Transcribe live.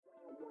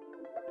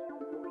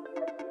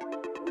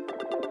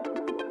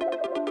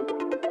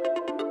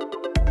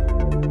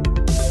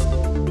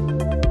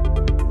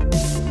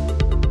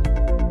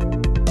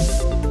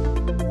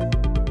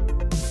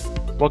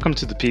Welcome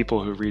to the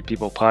People Who Read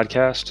People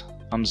podcast.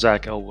 I'm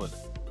Zach Elwood.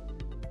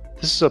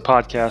 This is a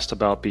podcast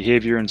about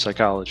behavior and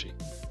psychology.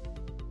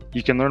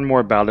 You can learn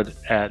more about it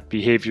at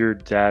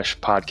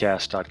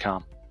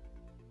behavior-podcast.com.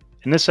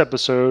 In this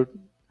episode,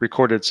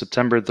 recorded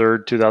September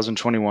 3rd,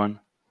 2021,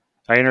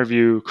 I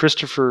interview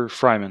Christopher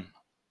Freiman,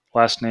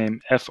 last name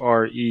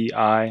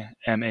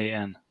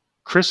F-R-E-I-M-A-N.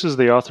 Chris is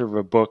the author of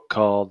a book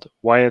called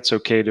Why It's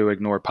Okay to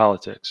Ignore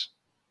Politics.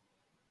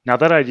 Now,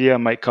 that idea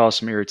might cause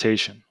some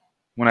irritation.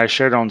 When I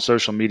shared on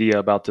social media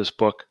about this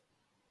book,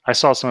 I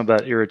saw some of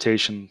that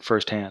irritation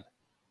firsthand.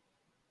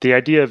 The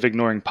idea of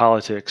ignoring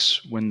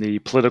politics when the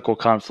political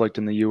conflict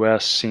in the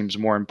U.S. seems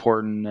more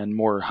important and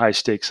more high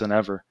stakes than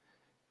ever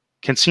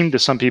can seem to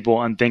some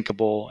people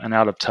unthinkable and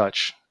out of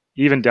touch,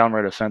 even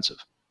downright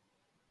offensive.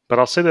 But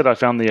I'll say that I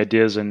found the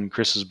ideas in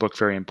Chris's book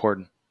very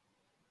important.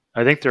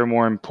 I think they're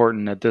more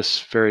important at this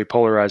very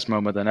polarized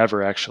moment than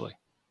ever, actually.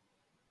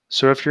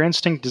 So if your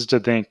instinct is to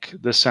think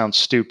this sounds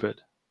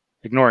stupid,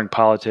 ignoring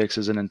politics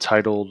is an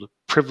entitled,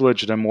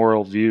 privileged, and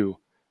immoral view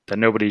that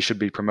nobody should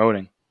be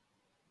promoting,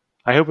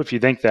 I hope if you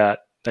think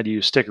that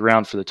you stick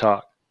around for the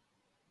talk.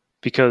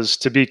 Because,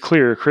 to be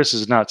clear, Chris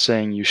is not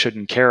saying you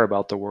shouldn't care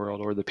about the world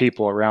or the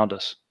people around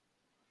us.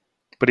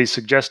 But he's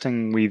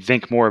suggesting we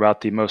think more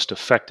about the most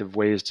effective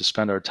ways to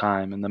spend our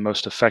time and the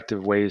most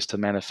effective ways to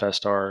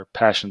manifest our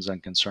passions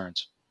and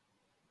concerns.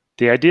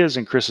 The ideas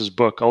in Chris's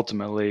book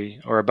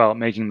ultimately are about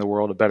making the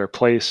world a better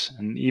place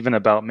and even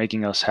about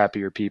making us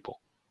happier people.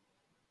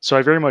 So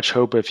I very much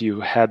hope if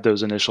you had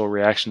those initial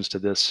reactions to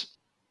this,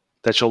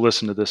 that you'll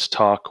listen to this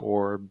talk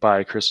or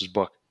buy Chris's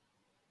book.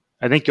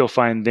 I think you'll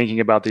find thinking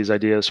about these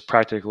ideas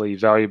practically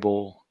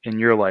valuable in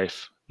your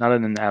life, not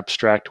in an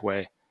abstract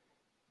way,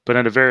 but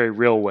in a very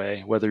real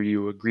way, whether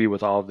you agree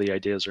with all of the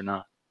ideas or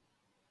not.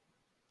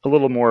 A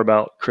little more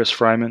about Chris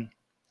Freiman.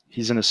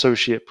 He's an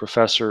associate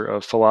professor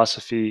of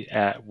philosophy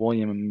at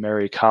William and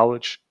Mary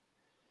College.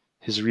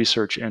 His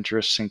research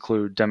interests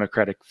include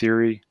democratic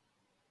theory,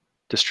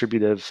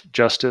 distributive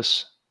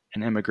justice,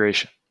 and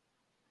immigration.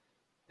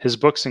 His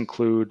books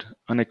include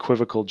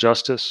Unequivocal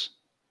Justice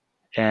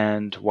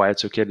and Why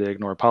It's Okay to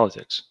Ignore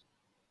Politics,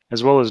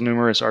 as well as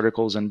numerous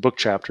articles and book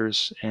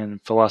chapters in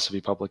philosophy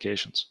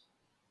publications.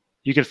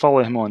 You can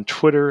follow him on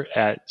Twitter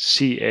at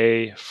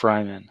C.A.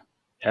 Freiman,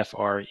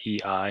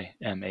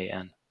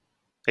 F-R-E-I-M-A-N.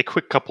 A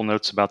quick couple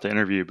notes about the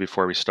interview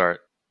before we start.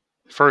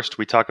 First,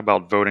 we talk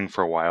about voting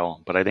for a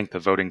while, but I think the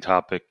voting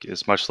topic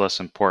is much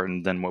less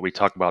important than what we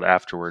talk about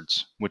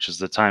afterwards, which is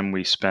the time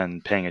we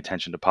spend paying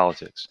attention to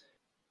politics.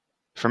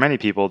 For many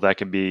people, that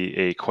can be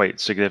a quite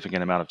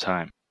significant amount of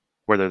time,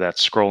 whether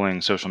that's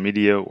scrolling social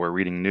media or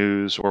reading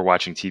news or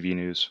watching TV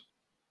news.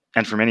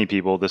 And for many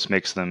people, this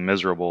makes them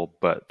miserable,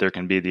 but there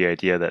can be the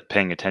idea that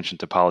paying attention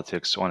to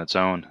politics on its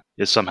own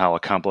is somehow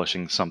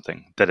accomplishing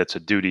something, that it's a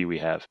duty we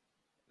have.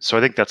 So I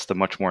think that's the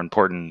much more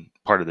important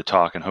part of the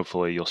talk, and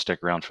hopefully you'll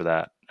stick around for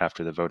that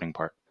after the voting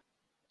part.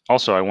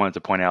 Also, I wanted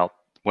to point out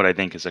what I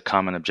think is a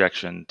common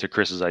objection to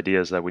Chris's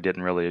ideas that we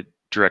didn't really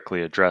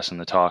directly address in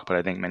the talk, but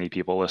I think many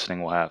people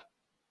listening will have.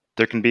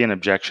 There can be an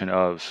objection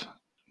of,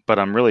 but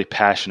I'm really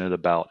passionate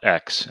about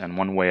X, and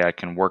one way I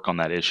can work on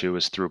that issue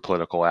is through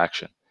political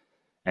action.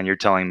 And you're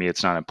telling me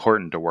it's not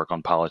important to work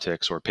on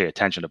politics or pay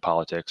attention to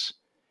politics,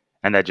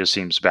 and that just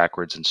seems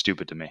backwards and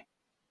stupid to me.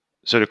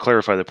 So to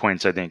clarify the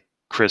points I think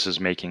Chris is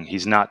making,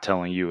 he's not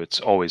telling you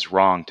it's always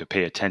wrong to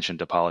pay attention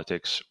to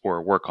politics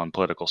or work on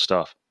political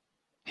stuff.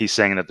 He's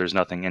saying that there's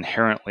nothing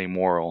inherently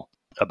moral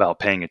about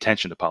paying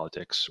attention to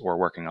politics or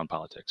working on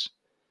politics.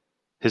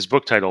 His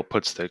book title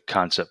puts the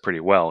concept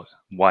pretty well,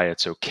 Why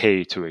It's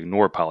Okay to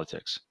Ignore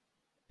Politics.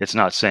 It's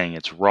not saying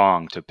it's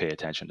wrong to pay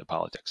attention to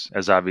politics,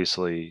 as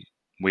obviously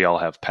we all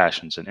have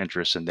passions and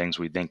interests in things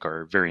we think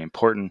are very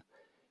important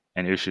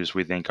and issues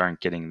we think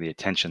aren't getting the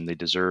attention they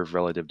deserve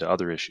relative to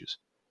other issues.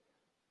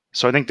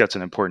 So I think that's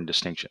an important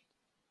distinction.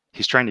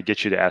 He's trying to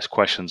get you to ask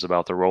questions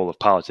about the role of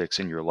politics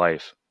in your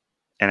life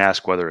and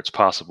ask whether it's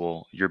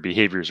possible your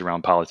behaviors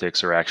around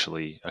politics are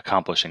actually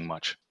accomplishing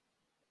much.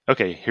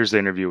 Okay, here's the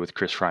interview with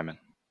Chris Freiman.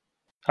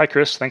 Hi,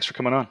 Chris. Thanks for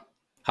coming on.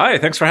 Hi,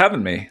 thanks for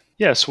having me.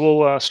 Yes,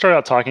 we'll start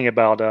out talking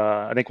about,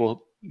 I think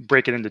we'll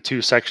break it into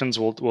two sections.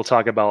 We'll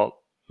talk about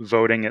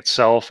voting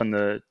itself and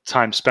the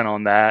time spent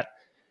on that.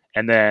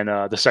 And then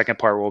the second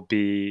part will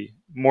be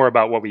more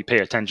about what we pay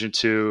attention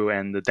to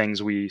and the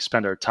things we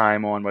spend our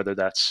time on, whether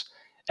that's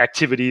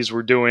activities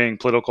we're doing,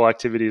 political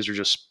activities, or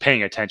just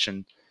paying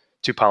attention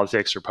to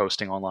politics or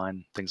posting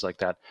online, things like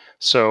that.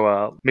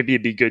 So maybe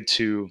it'd be good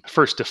to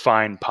first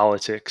define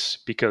politics,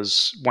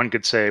 because one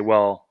could say,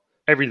 well,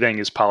 everything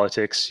is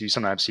politics. You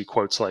sometimes see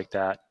quotes like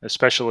that,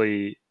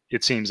 especially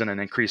it seems in an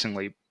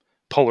increasingly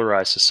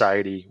polarized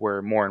society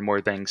where more and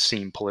more things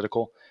seem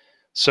political.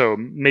 So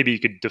maybe you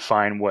could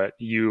define what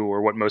you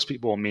or what most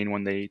people mean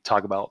when they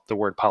talk about the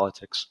word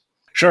politics.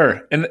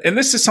 Sure. And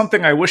this is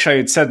something I wish I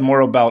had said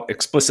more about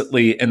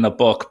explicitly in the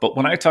book. But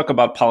when I talk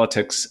about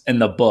politics in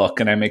the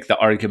book and I make the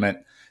argument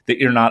that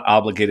you're not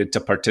obligated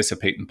to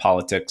participate in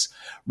politics,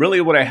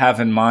 really what I have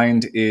in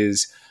mind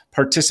is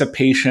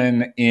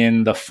participation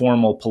in the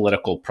formal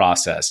political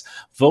process.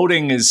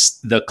 Voting is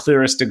the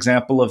clearest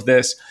example of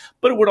this,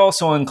 but it would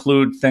also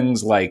include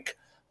things like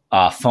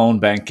phone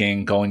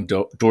banking, going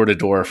door to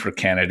door for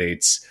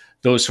candidates,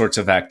 those sorts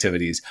of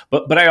activities.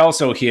 But I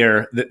also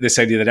hear this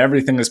idea that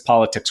everything is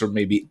politics, or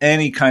maybe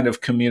any kind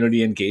of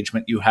community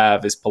engagement you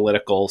have is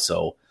political.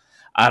 So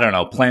I don't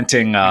know,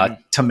 planting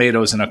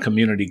tomatoes in a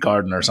community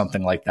garden or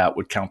something like that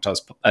would count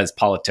as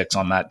politics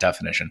on that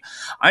definition.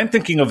 I'm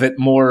thinking of it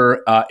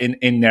more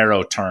in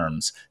narrow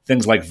terms,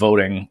 things like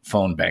voting,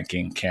 phone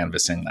banking,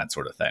 canvassing, that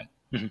sort of thing.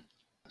 Mm-hmm.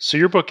 So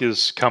your book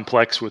is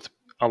complex with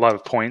a lot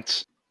of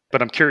points,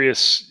 but I'm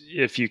curious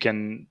if you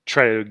can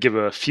try to give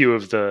a few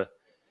of the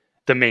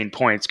main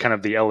points, kind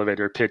of the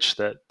elevator pitch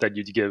that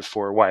you'd give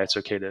for why it's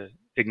okay to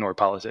ignore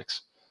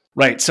politics.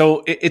 Right.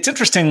 So it's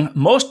interesting.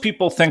 Most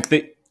people think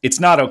that it's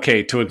not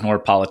okay to ignore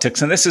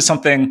politics. And this is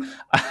something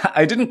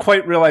I didn't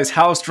quite realize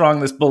how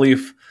strong this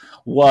belief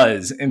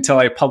was until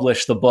I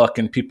published the book,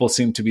 and people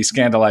seem to be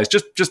scandalized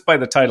just by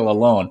the title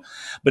alone.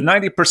 But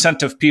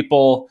 90% of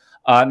people,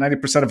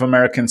 90% of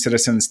American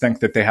citizens think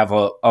that they have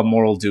a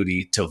moral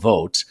duty to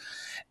vote.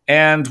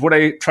 And what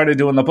I try to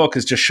do in the book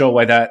is just show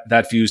why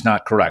that view is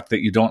not correct,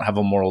 that you don't have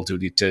a moral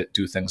duty to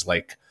do things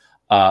like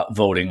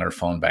voting or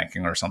phone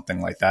banking or something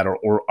like that,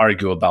 or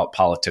argue about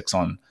politics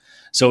on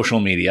social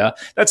media.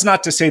 That's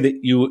not to say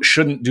that you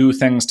shouldn't do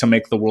things to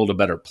make the world a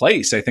better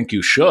place. I think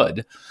you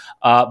should.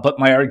 But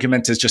my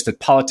argument is just that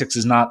politics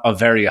is not a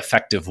very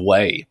effective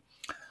way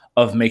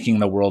of making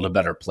the world a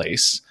better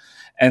place.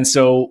 And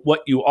so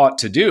what you ought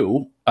to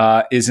do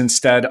is,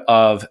 instead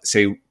of,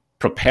 say,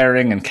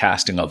 preparing and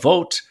casting a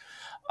vote,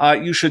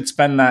 you should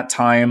spend that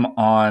time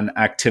on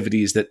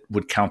activities that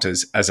would count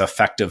as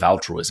effective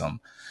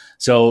altruism.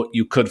 So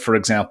you could, for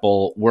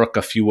example, work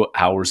a few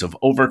hours of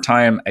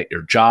overtime at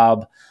your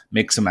job,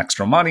 make some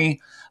extra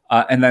money,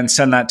 and then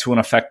send that to an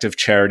effective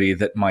charity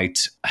that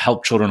might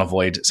help children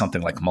avoid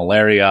something like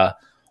malaria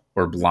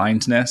or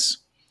blindness.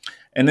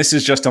 And this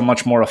is just a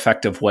much more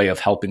effective way of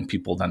helping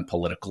people than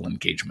political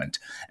engagement.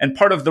 And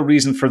part of the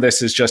reason for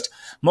this is just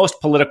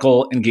most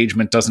political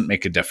engagement doesn't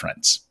make a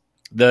difference.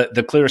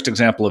 The clearest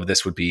example of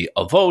this would be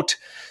a vote.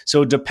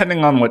 So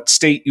depending on what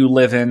state you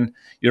live in,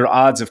 your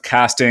odds of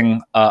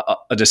casting a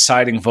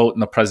deciding vote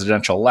in the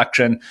presidential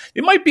election,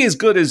 it might be as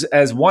good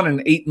as 1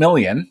 in 8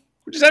 million,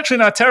 which is actually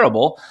not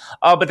terrible,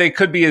 but they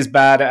could be as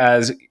bad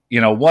as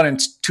 1 in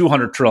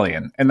 200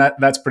 trillion, and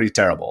that's pretty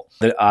terrible.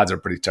 The odds are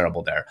pretty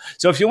terrible there.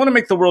 So if you want to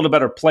make the world a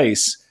better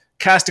place,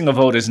 casting a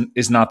vote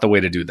is not the way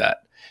to do that.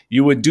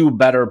 You would do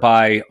better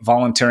by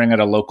volunteering at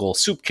a local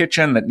soup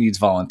kitchen that needs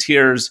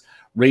volunteers,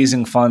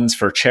 raising funds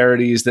for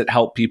charities that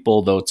help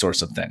people, those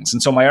sorts of things.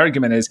 And so my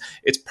argument is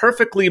it's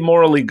perfectly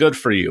morally good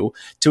for you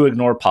to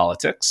ignore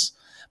politics,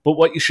 but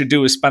what you should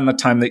do is spend the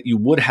time that you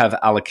would have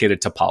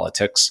allocated to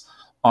politics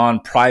on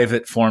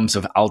private forms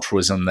of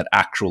altruism that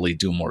actually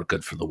do more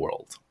good for the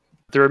world.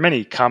 There are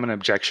many common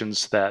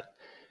objections that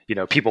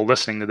people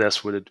listening to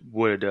this would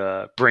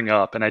bring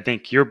up, and I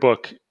think your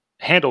book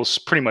handles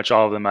pretty much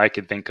all of them I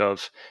could think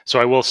of. So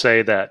I will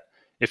say that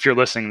if you're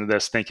listening to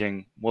this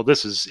thinking, well,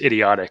 this is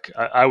idiotic,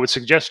 I would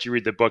suggest you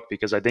read the book,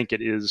 because I think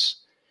it is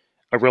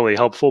a really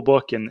helpful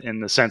book in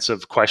the sense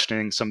of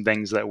questioning some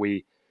things that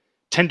we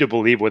tend to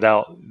believe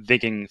without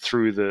thinking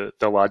through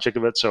the logic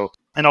of it. So,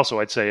 and also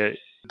I'd say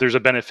there's a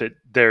benefit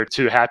there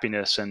to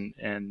happiness and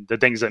the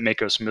things that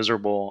make us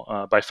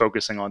miserable by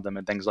focusing on them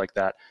and things like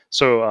that.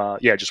 So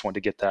I just wanted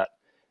to get that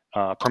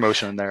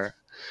promotion in there.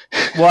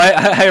 Well,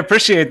 I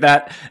appreciate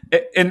that.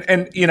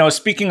 And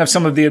speaking of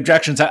some of the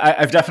objections,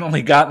 I've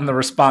definitely gotten the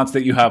response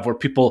that you have, where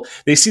people,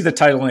 they see the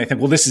title and they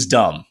think, well, this is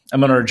dumb, I'm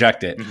going to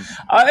reject it.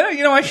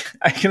 Mm-hmm.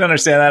 I can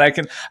understand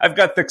that. I've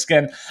got thick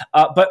skin.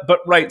 But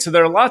right. So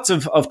there are lots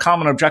of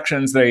common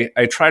objections that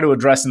I try to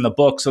address in the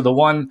book. So the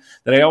one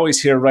that I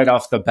always hear right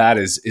off the bat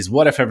is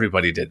what if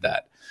everybody did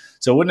that?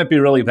 So wouldn't it be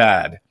really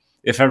bad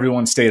if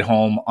everyone stayed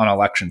home on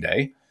election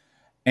day?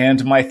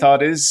 And my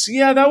thought is,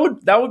 yeah,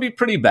 that would be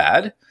pretty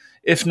bad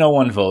if no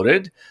one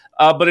voted.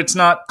 But it's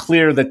not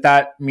clear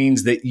that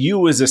means that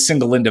you as a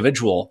single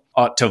individual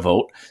ought to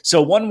vote.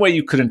 So one way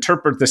you could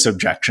interpret this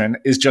objection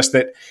is just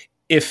that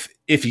if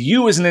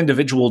you as an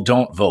individual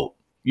don't vote,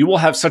 you will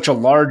have such a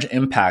large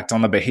impact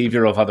on the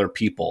behavior of other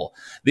people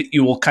that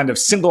you will kind of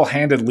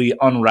single-handedly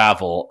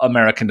unravel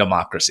American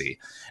democracy.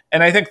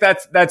 And I think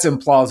that's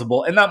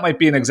implausible. And that might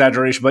be an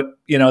exaggeration, but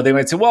they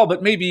might say, well,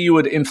 but maybe you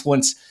would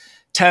influence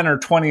 10 or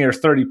 20 or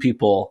 30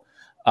 people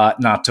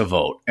not to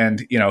vote.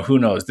 And, who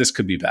knows, this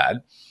could be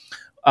bad.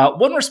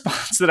 One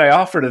response that I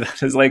offer to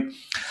that is I'm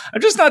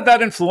just not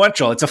that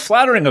influential. It's a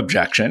flattering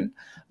objection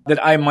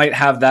that I might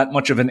have that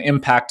much of an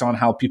impact on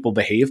how people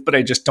behave, but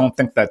I just don't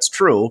think that's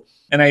true.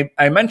 And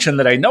I mentioned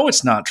that I know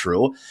it's not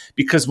true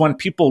because when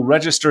people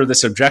register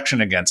this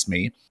objection against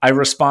me, I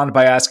respond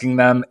by asking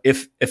them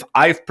if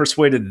I've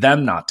persuaded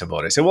them not to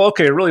vote. I say, well,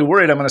 okay, you're really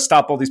worried I'm going to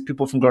stop all these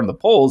people from going to the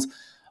polls.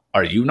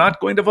 Are you not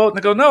going to vote? And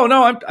they go,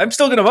 no, I'm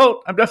still going to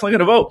vote. I'm definitely going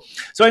to vote.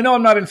 So I know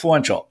I'm not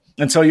influential.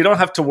 And so you don't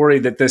have to worry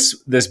that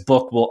this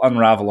book will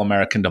unravel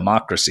American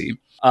democracy.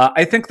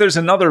 I think there's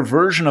another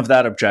version of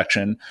that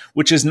objection,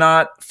 which is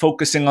not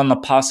focusing on the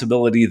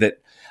possibility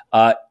that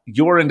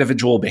your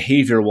individual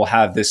behavior will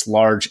have this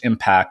large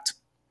impact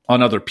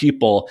on other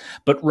people,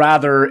 but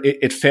rather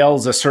it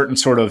fails a certain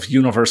sort of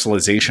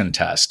universalization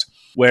test,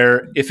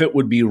 where if it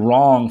would be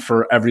wrong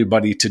for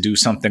everybody to do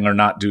something or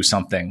not do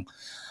something,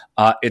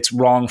 it's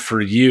wrong for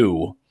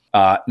you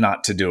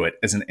not to do it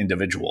as an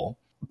individual.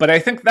 But I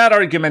think that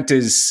argument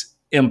is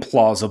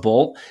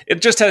implausible.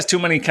 It just has too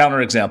many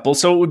counterexamples.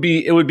 So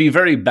it would be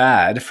very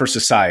bad for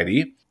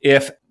society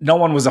if no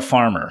one was a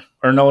farmer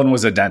or no one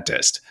was a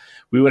dentist.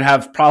 We would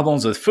have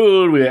problems with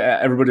food.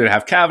 Everybody would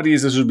have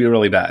cavities. This would be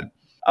really bad.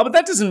 But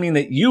that doesn't mean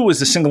that you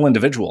as a single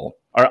individual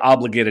are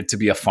obligated to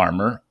be a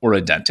farmer or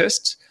a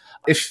dentist.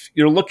 If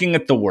you're looking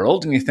at the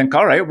world and you think,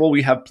 all right, well,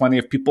 we have plenty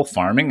of people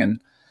farming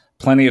and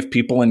plenty of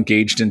people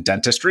engaged in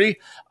dentistry,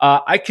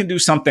 I can do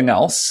something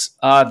else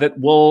that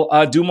will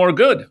do more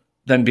good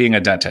than being a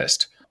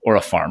dentist or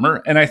a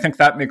farmer. And I think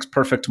that makes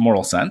perfect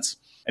moral sense.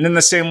 And in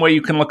the same way,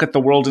 you can look at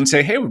the world and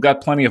say, hey, we've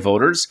got plenty of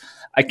voters.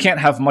 I can't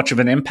have much of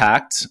an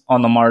impact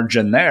on the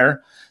margin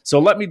there. So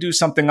let me do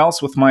something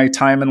else with my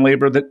time and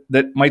labor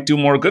that might do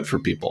more good for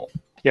people.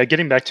 Yeah,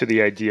 getting back to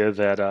the idea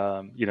that,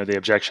 the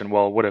objection,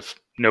 well, what if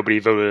nobody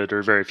voted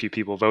or very few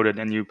people voted?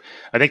 And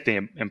I think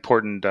the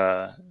important,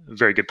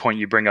 very good point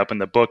you bring up in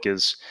the book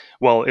is,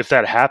 well, if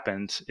that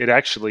happened, it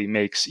actually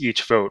makes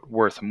each vote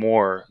worth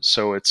more.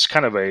 So it's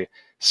kind of a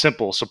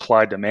simple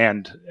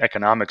supply-demand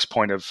economics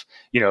point of,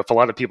 if a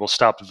lot of people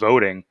stopped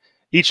voting,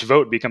 each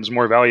vote becomes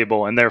more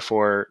valuable, and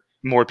therefore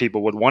more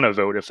people would want to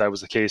vote if that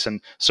was the case.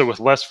 And so with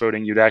less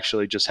voting, you'd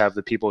actually just have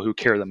the people who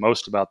care the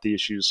most about the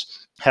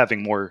issues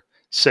having more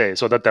say.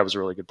 So that was a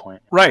really good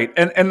point. Right.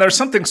 And there's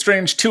something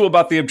strange too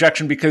about the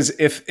objection, because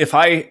if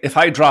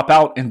I drop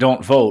out and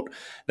don't vote,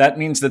 that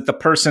means that the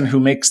person who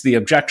makes the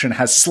objection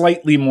has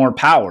slightly more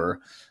power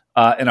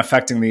in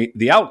affecting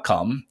the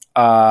outcome,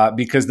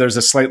 because there's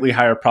a slightly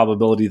higher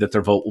probability that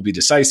their vote will be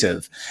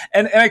decisive.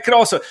 And I could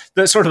also,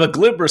 the sort of a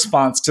glib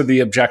response to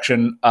the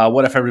objection,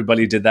 what if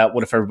everybody did that?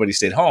 What if everybody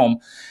stayed home?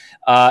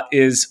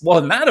 Is, well,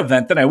 in that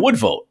event, then I would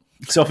vote.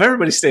 So if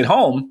everybody stayed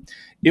home,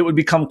 it would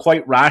become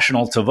quite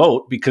rational to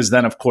vote, because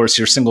then, of course,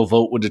 your single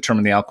vote would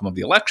determine the outcome of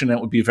the election. And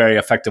it would be a very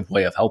effective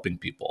way of helping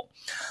people.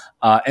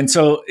 And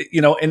so,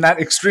 in that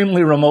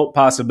extremely remote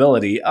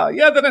possibility,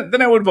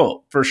 then I would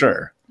vote for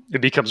sure.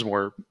 It becomes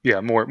more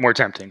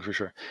tempting for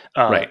sure.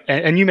 Right.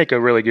 And you make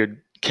a really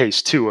good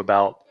case too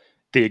about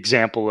the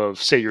example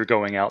of, say you're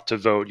going out to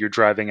vote, you're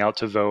driving out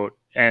to vote,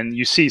 and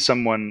you see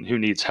someone who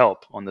needs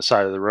help on the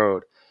side of the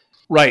road.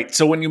 Right.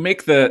 So when you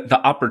make the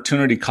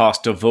opportunity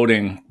cost of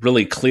voting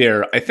really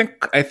clear, I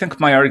think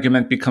my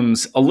argument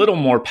becomes a little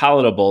more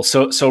palatable.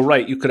 So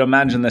right, you could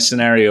imagine the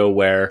scenario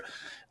where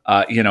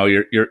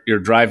you're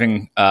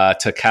driving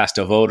to cast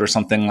a vote or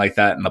something like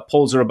that, and the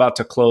polls are about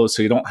to close,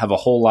 so you don't have a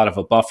whole lot of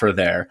a buffer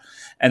there.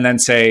 And then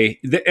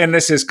and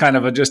this is kind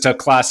of just a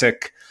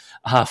classic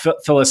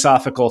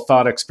philosophical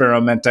thought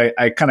experiment.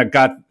 I kind of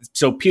got,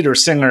 so Peter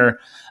Singer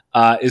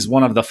is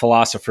one of the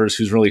philosophers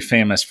who's really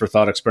famous for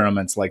thought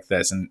experiments like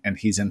this, and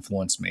he's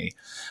influenced me.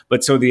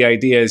 But so the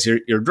idea is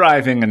you're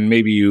driving, and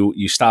maybe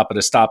you stop at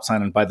a stop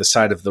sign, and by the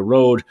side of the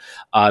road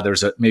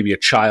there's maybe a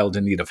child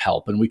in need of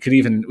help, and we could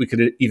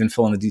even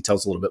fill in the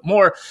details a little bit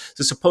more.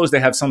 So suppose they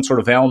have some sort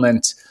of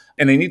ailment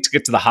and they need to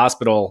get to the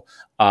hospital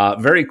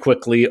very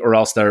quickly, or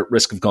else they're at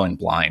risk of going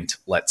blind,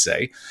 let's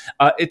say.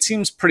 It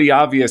seems pretty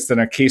obvious that in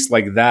a case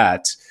like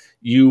that,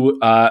 you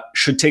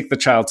should take the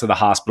child to the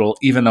hospital,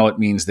 even though it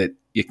means that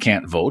you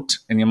can't vote.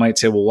 And you might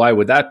say, well, why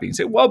would that be? And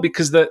say, well,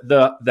 because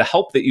the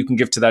help that you can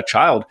give to that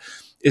child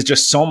is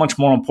just so much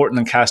more important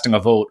than casting a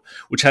vote,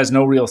 which has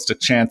no realistic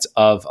chance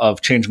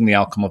of changing the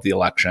outcome of the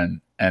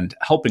election and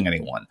helping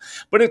anyone.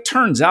 But it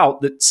turns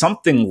out that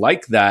something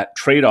like that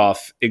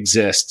trade-off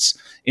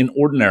exists in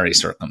ordinary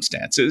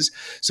circumstances.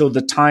 So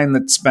the time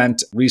that's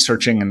spent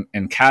researching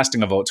and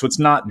casting a vote, so it's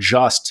not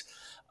just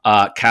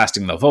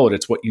casting the vote,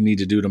 it's what you need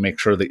to do to make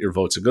sure that your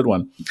vote's a good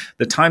one.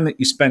 The time that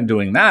you spend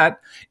doing that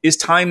is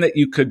time that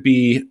you could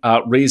be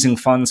raising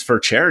funds for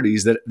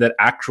charities that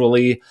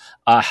actually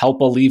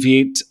help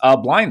alleviate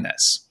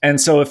blindness.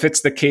 And so if it's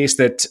the case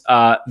that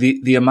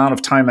the amount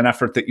of time and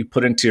effort that you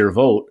put into your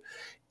vote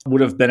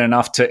would have been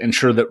enough to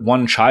ensure that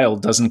one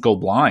child doesn't go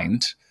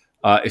blind,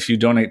 if you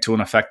donate to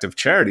an effective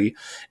charity,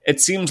 it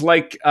seems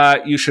like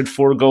you should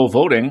forego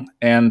voting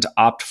and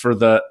opt for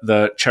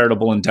the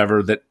charitable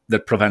endeavor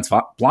that prevents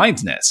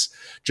blindness,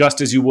 just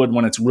as you would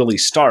when it's really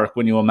stark,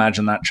 when you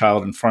imagine that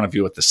child in front of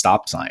you at the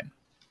stop sign.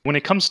 When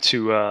it comes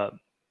to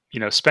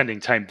spending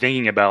time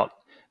thinking about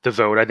the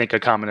vote, I think a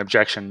common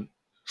objection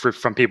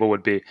from people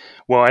would be,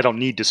 well, I don't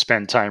need to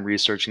spend time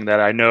researching that.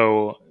 I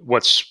know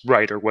what's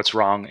right or what's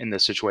wrong in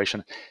this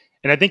situation.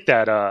 And I think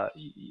that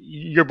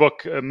your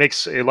book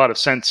makes a lot of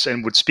sense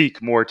and would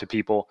speak more to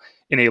people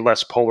in a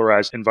less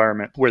polarized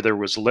environment where there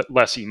was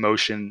less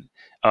emotion,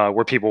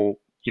 where people,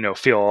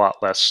 feel a lot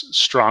less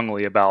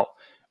strongly about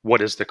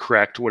what is the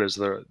correct, what is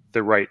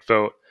the right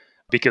vote.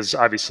 Because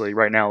obviously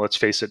right now, let's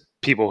face it,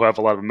 people who have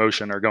a lot of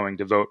emotion are going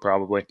to vote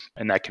probably.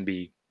 And that can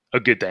be a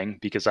good thing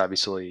because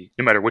obviously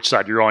no matter which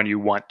side you're on, you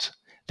want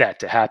that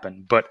to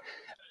happen. But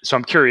so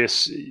I'm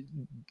curious,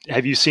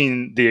 have you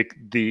seen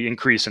the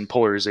increase in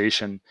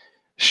polarization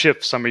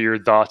shift some of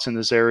your thoughts in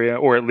this area,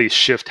 or at least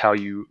shift how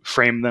you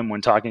frame them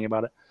when talking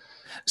about it?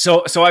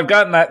 So I've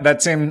gotten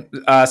that same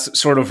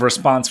sort of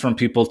response from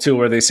people too,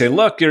 where they say,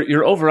 "Look,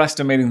 you're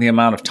overestimating the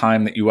amount of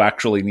time that you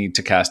actually need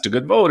to cast a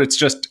good vote.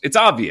 It's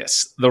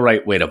obvious the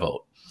right way to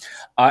vote."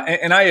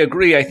 And I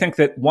agree. I think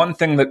that one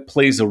thing that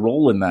plays a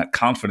role in that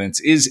confidence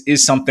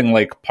is something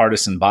like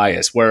partisan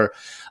bias, where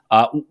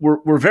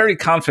we're very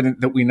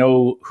confident that we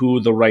know who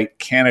the right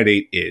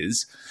candidate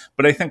is.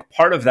 But I think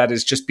part of that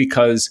is just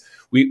because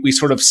we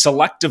sort of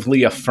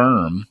selectively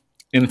affirm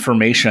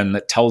information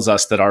that tells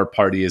us that our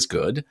party is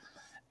good,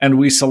 and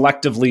we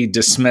selectively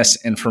dismiss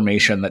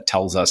information that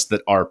tells us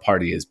that our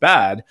party is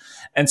bad.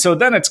 And so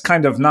then it's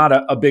kind of not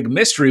a big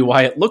mystery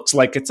why it looks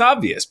like it's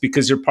obvious,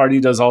 because your party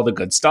does all the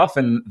good stuff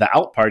and the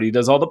out party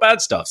does all the bad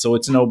stuff. So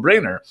it's a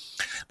no-brainer.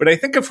 But I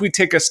think if we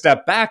take a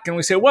step back and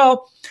we say,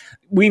 well,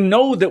 we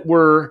know that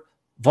we're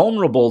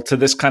vulnerable to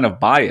this kind of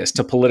bias,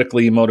 to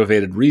politically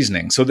motivated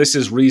reasoning. So this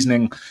is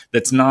reasoning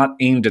that's not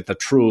aimed at the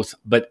truth,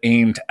 but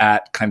aimed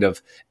at kind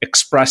of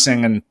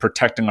expressing and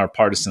protecting our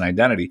partisan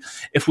identity.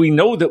 If we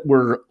know that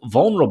we're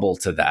vulnerable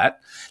to that,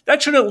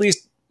 that should at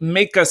least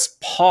make us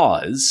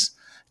pause,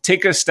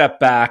 take a step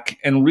back,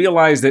 and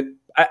realize that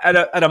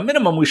at a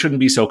minimum, we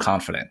shouldn't be so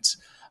confident.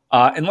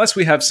 Unless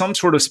we have some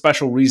sort of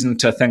special reason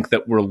to think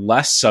that we're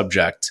less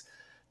subject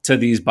to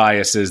these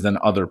biases than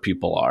other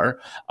people are.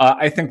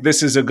 I think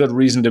this is a good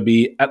reason to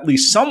be at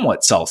least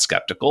somewhat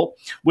self-skeptical,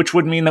 which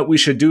would mean that we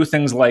should do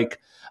things like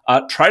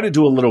try to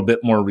do a little bit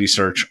more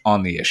research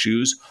on the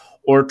issues,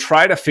 or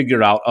try to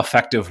figure out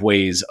effective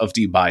ways of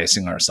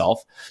debiasing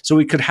ourselves so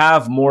we could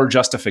have more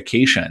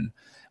justification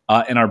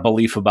in our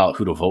belief about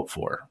who to vote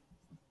for.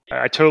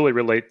 I totally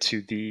relate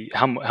to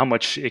how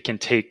much it can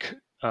take,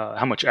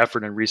 how much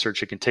effort and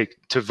research it can take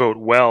to vote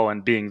well,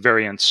 and being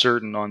very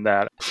uncertain on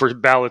that. For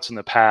ballots in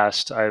the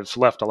past, I've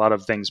left a lot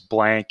of things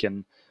blank,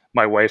 and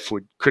my wife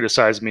would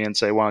criticize me and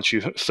say, "Why don't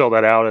you fill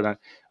that out?" And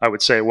I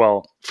would say,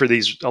 "Well, for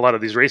a lot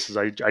of these races,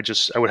 I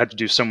would have to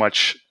do so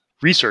much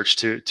research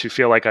to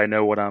feel like I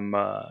know what I'm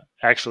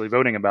actually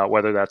voting about,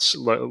 whether that's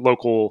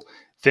local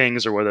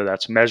things or whether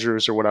that's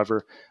measures or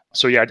whatever."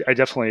 So yeah, I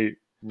definitely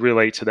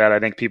relate to that. I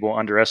think people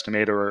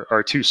underestimate or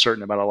are too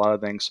certain about a lot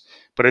of things.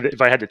 But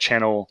if I had to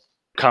channel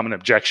common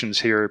objections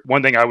here,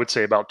 one thing I would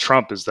say about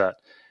Trump is that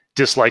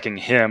disliking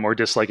him or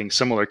disliking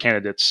similar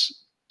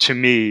candidates, to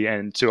me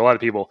and to a lot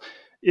of people,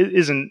 it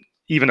isn't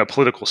even a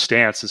political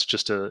stance. It's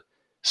just a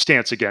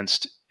stance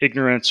against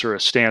ignorance, or a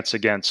stance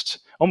against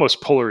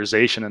almost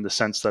polarization, in the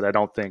sense that I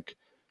don't think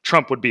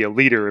Trump would be a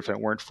leader if it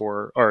weren't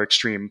for our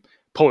extreme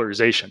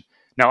polarization.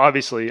 Now,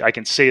 obviously, I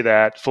can say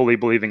that fully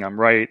believing I'm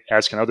right,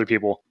 as can other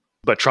people,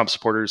 but Trump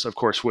supporters, of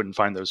course, wouldn't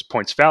find those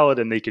points valid,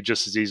 and they could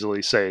just as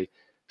easily say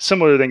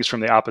similar things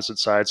from the opposite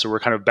side. So we're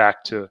kind of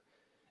back to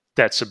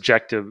that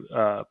subjective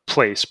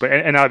place. But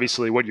and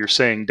obviously, what you're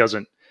saying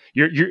doesn't.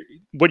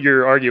 What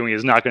you're arguing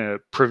is not going to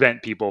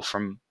prevent people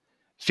from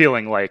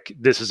feeling like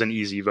this is an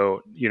easy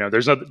vote. You know,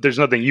 there's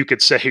nothing you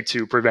could say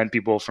to prevent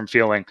people from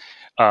feeling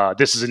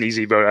this is an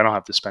easy vote. I don't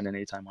have to spend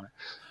any time on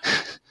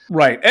it.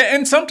 Right.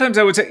 And sometimes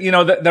I would say,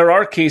 that there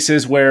are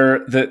cases where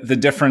the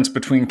difference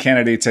between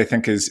candidates, I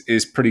think,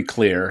 is pretty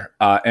clear,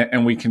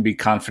 and we can be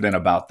confident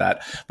about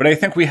that. But I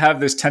think we have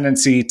this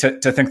tendency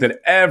to think that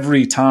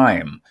every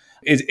time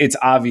it's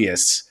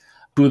obvious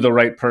who the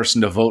right person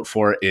to vote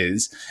for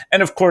is.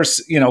 And of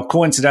course,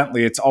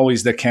 coincidentally, it's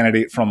always the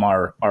candidate from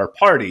our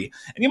party.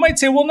 And you might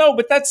say, well, no,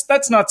 but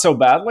that's not so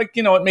bad. Like,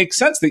 it makes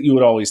sense that you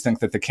would always think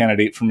that the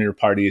candidate from your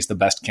party is the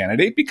best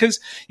candidate because,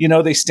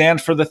 they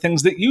stand for the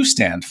things that you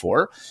stand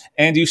for.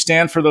 And you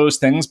stand for those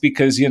things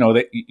because,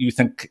 that you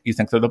think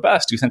they're the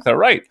best. You think they're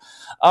right.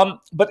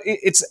 But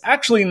it's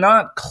actually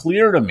not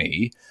clear to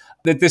me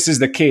that this is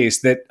the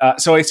case.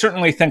 So I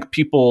certainly think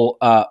people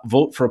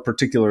vote for a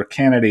particular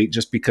candidate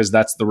just because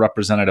that's the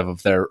representative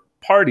of their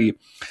party.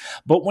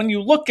 But when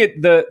you look at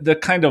the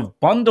kind of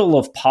bundle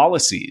of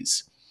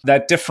policies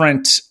that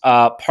different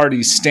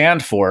parties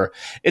stand for,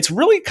 it's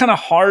really kind of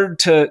hard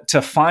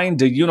to find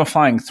a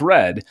unifying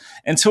thread.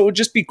 And so it would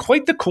just be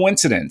quite the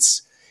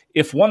coincidence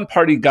if one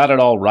party got it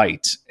all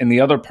right and the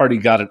other party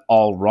got it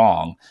all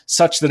wrong,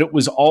 such that it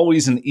was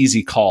always an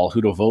easy call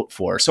who to vote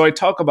for. So I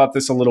talk about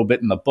this a little bit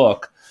in the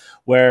book,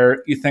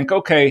 where you think,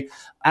 okay,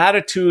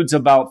 attitudes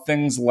about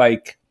things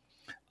like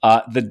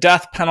the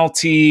death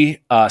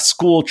penalty,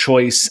 school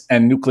choice,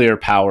 and nuclear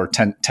power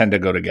tend to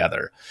go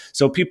together.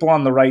 So people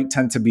on the right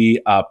tend to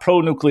be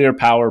pro-nuclear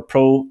power,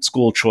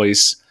 pro-school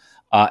choice,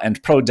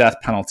 and pro-death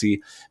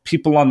penalty.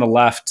 People on the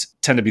left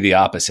tend to be the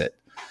opposite.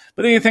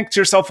 But then you think to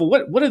yourself,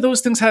 well, what do those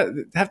things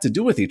have to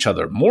do with each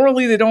other?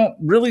 Morally, they don't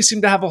really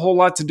seem to have a whole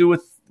lot to do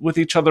with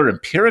each other.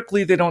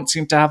 Empirically, they don't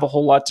seem to have a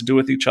whole lot to do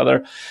with each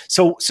other.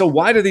 So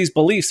why do these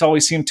beliefs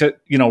always seem to,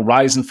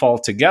 rise and fall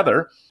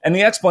together? And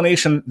the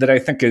explanation that I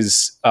think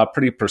is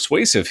pretty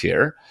persuasive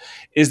here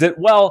is that,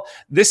 well,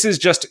 this is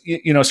just,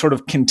 sort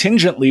of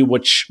contingently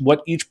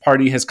what each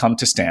party has come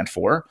to stand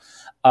for.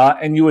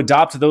 And you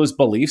adopt those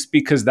beliefs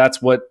because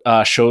that's what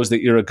shows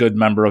that you're a good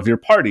member of your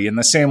party. In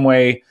the same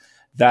way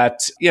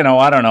that,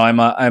 I don't know,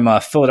 I'm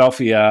a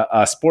Philadelphia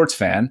sports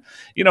fan,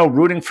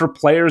 rooting for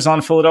players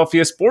on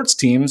Philadelphia sports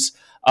teams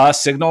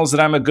signals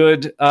that I'm a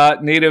good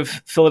native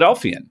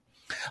Philadelphian.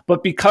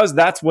 But because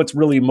that's what's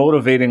really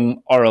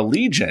motivating our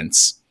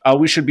allegiance,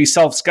 we should be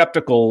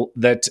self-skeptical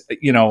that,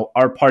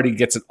 our party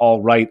gets it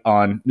all right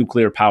on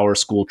nuclear power,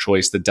 school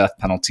choice, the death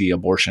penalty,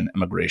 abortion,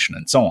 immigration,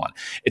 and so on.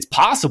 It's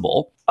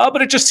possible,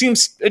 but it just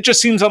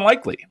seems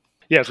unlikely.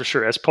 Yeah, for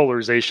sure. As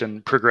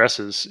polarization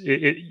progresses,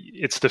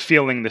 it's the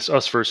feeling, this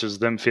us versus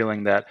them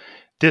feeling, that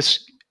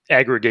this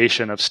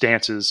aggregation of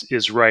stances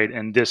is right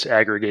and this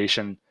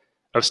aggregation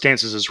of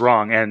stances is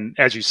wrong. And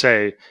as you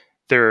say,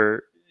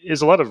 there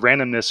is a lot of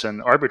randomness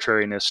and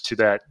arbitrariness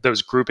to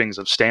those groupings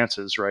of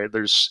stances, right?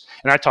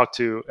 And I talked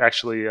to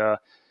actually a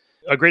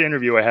great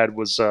interview I had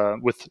was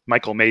with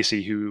Michael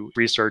Macy, who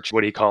researched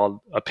what he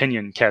called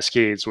opinion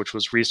cascades, which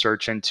was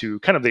research into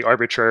kind of the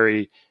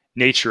arbitrary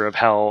nature of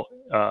how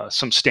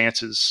some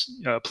stances,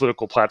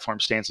 political platform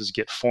stances,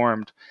 get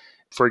formed.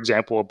 For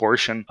example,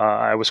 abortion.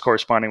 I was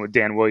corresponding with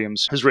Dan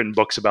Williams, who's written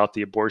books about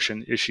the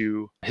abortion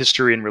issue,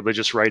 history and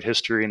religious right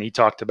history, and he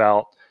talked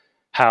about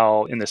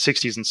how in the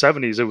 60s and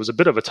 70s, it was a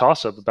bit of a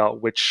toss-up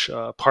about which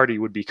party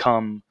would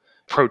become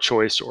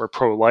pro-choice or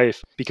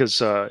pro-life,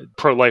 because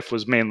pro-life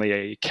was mainly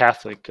a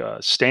Catholic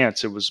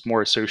stance. It was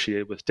more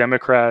associated with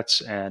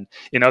Democrats, and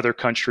in other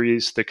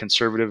countries, the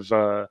conservative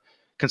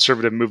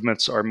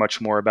movements are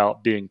much more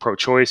about being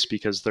pro-choice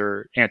because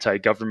they're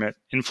anti-government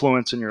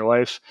influence in your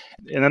life.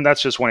 And then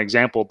that's just one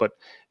example, but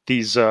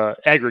these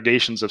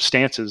aggregations of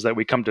stances that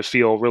we come to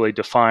feel really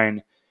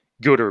define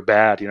good or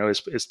bad,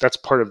 that's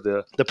part of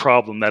the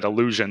problem, that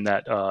illusion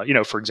that,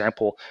 for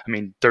example,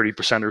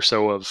 30% or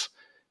so of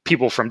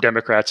people from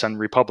Democrats and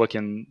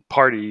Republican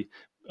Party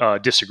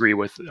disagree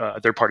with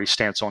their party's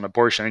stance on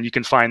abortion. And you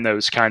can find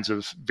those kinds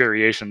of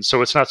variations.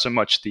 So it's not so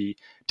much the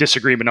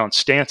disagreement on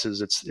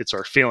stances, it's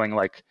our feeling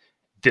like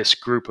this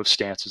group of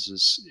stances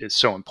is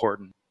so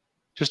important.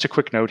 Just a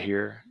quick note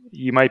here.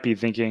 You might be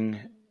thinking,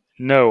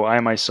 no, I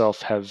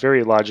myself have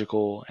very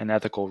logical and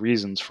ethical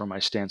reasons for my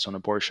stance on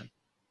abortion.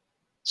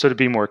 So to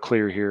be more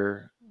clear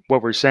here,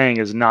 what we're saying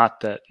is not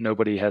that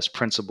nobody has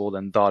principled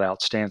and thought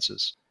out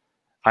stances.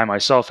 I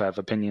myself have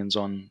opinions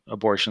on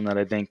abortion that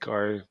I think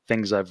are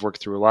things I've worked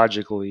through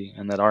logically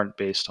and that aren't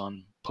based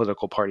on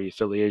political party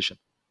affiliation.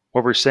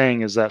 What we're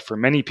saying is that for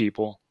many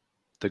people,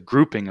 the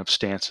grouping of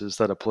stances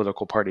that a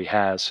political party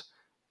has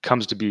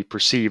comes to be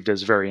perceived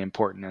as very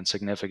important and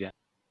significant,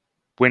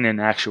 when in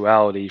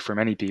actuality, for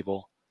many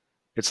people,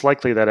 it's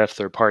likely that if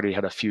their party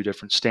had a few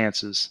different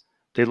stances,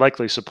 they'd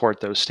likely support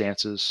those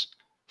stances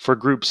for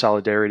group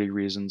solidarity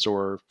reasons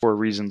or for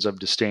reasons of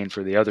disdain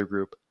for the other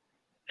group,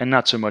 and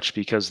not so much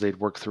because they'd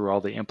work through all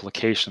the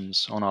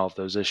implications on all of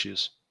those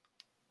issues.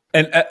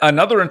 And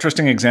another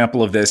interesting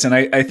example of this, and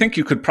I think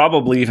you could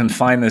probably even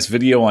find this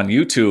video on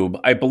YouTube.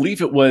 I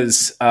believe it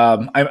was,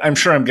 I'm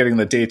sure I'm getting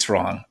the dates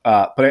wrong,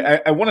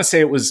 but I want to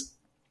say it was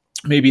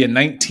maybe a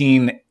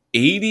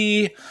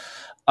 1980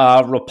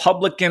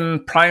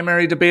 Republican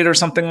primary debate or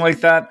something like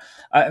that.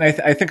 And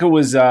I think it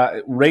was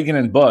Reagan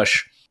and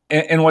Bush.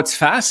 And what's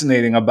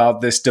fascinating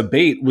about this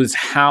debate was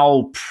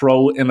how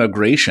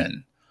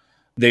pro-immigration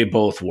they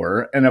both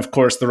were. And of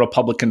course, the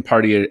Republican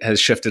Party has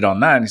shifted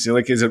on that. And you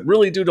see, is it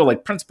really due to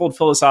principled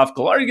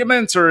philosophical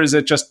arguments, or is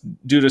it just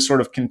due to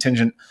sort of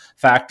contingent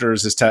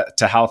factors as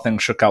to how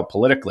things shook out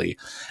politically?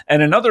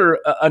 And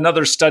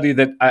another study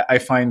that I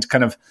find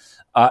kind of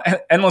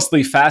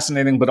endlessly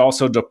fascinating, but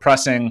also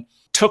depressing,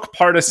 took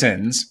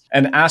partisans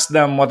and asked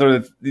them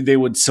whether they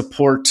would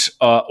support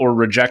or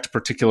reject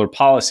particular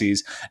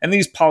policies. And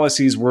these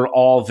policies were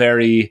all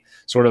very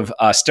sort of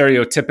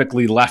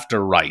stereotypically left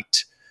or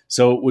right.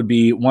 So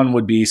one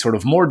would be sort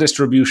of more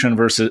redistribution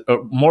versus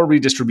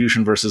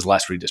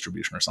less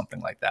redistribution or something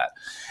like that.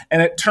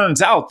 And it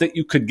turns out that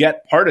you could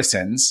get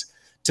partisans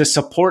to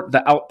support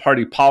the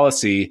out-party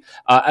policy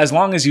as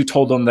long as you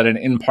told them that an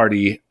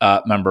in-party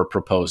member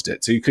proposed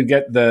it. So you could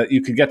get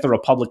the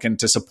Republican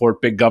to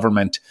support big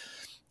government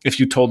if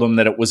you told them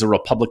that it was a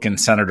Republican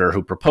senator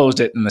who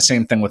proposed it, and the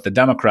same thing with the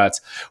Democrats,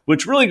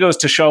 which really goes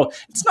to show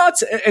it's not.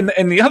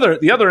 And the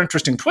other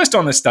interesting twist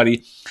on this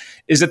study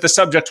is that the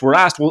subjects were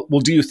asked,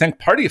 well, do you think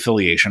party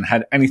affiliation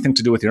had anything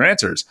to do with your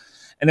answers?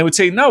 And they would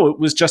say, no, it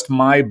was just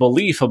my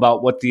belief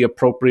about what the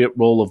appropriate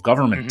role of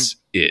government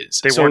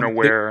is. They weren't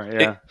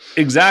aware.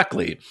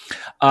 Exactly.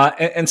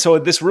 And so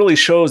this really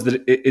shows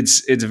that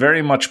it's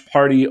very much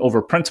party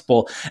over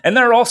principle. And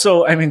there are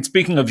also,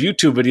 speaking of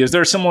YouTube videos,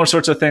 there are similar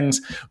sorts of things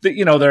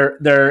that,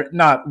 they're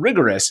not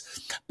rigorous,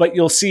 but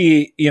you'll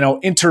see,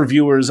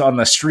 interviewers on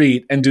the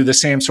street and do the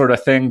same sort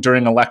of thing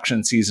during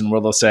election season where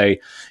they'll say,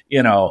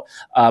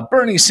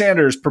 Bernie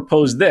Sanders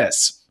proposed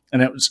this.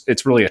 and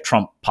it's really a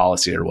Trump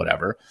policy or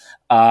whatever.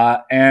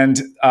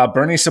 And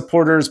Bernie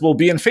supporters will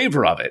be in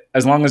favor of it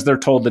as long as they're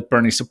told that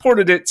Bernie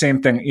supported it.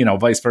 Same thing,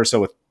 vice versa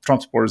with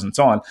Trump supporters and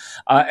so on.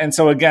 And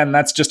so again,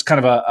 that's just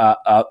kind of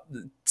a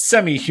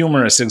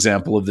semi-humorous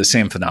example of the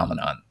same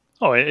phenomenon.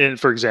 Oh, and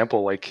for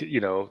example,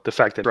 the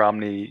fact that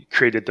Romney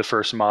created the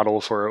first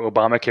model for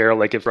Obamacare,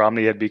 like if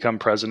Romney had become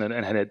president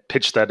and had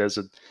pitched that as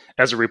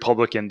a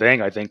Republican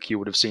thing, I think you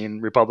would have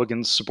seen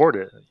Republicans support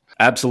it.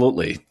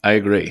 Absolutely. I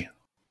agree.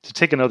 To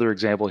take another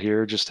example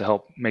here, just to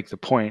help make the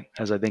point,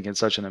 as I think it's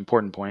such an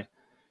important point,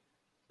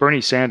 Bernie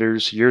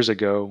Sanders, years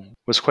ago,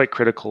 was quite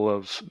critical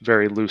of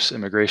very loose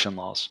immigration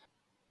laws.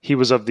 He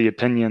was of the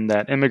opinion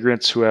that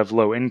immigrants who have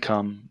low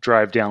income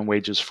drive down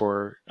wages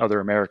for other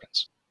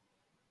Americans.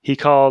 He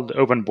called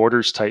open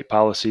borders type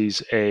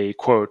policies a,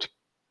 quote,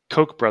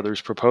 Koch brothers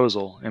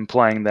proposal,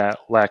 implying that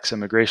lax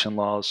immigration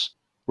laws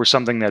were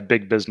something that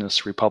big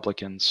business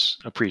Republicans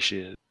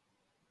appreciated.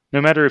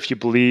 No matter if you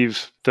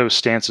believe those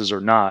stances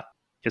or not,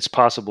 it's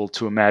possible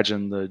to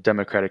imagine the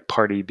Democratic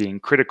Party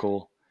being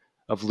critical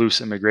of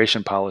loose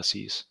immigration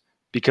policies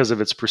because of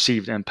its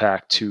perceived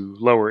impact to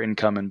lower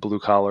income and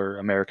blue-collar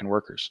American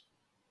workers.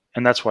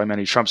 And that's why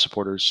many Trump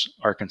supporters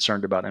are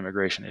concerned about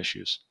immigration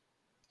issues.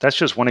 That's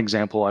just one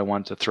example I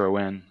want to throw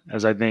in,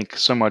 as I think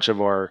so much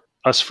of our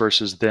us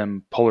versus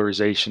them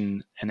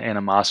polarization and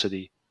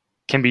animosity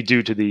can be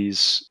due to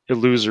these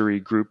illusory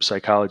group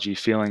psychology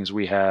feelings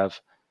we have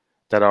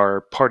that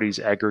our party's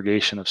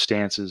aggregation of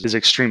stances is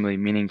extremely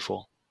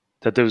meaningful,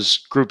 that those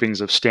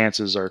groupings of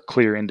stances are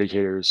clear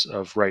indicators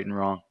of right and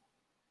wrong.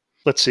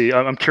 Let's see,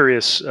 I'm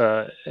curious,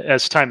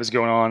 as time has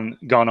gone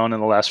on in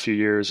the last few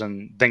years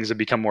and things have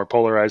become more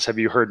polarized, have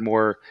you heard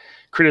more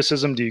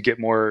criticism? Do you get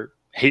more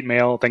hate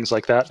mail, things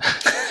like that?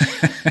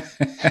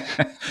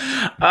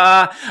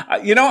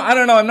 I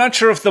don't know. I'm not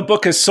sure if the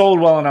book has sold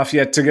well enough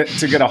yet to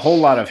get a whole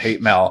lot of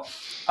hate mail.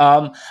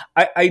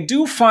 I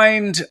do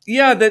find,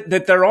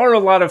 that there are a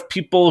lot of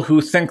people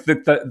who think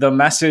that the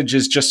message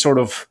is just sort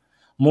of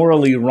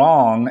morally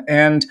wrong.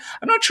 And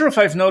I'm not sure if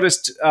I've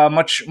noticed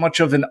much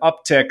of an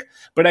uptick,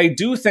 but I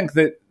do think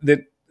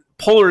that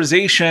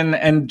polarization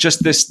and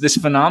just this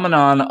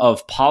phenomenon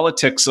of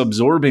politics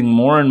absorbing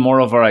more and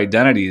more of our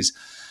identities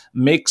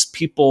makes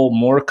people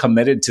more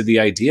committed to the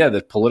idea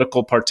that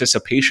political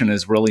participation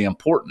is really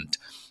important.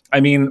 I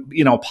mean,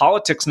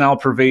 politics now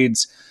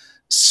pervades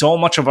so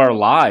much of our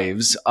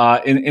lives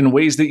in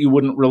ways that you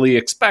wouldn't really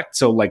expect.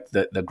 So like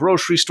the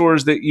grocery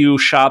stores that you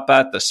shop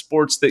at, the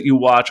sports that you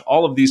watch,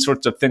 all of these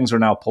sorts of things are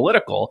now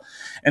political.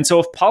 And so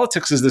if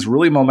politics is this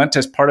really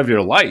momentous part of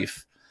your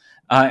life,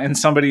 and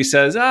somebody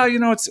says,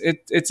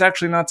 it's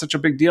actually not such a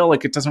big deal.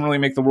 Like it doesn't really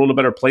make the world a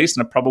better place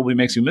and it probably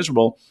makes you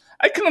miserable.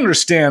 I can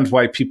understand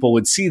why people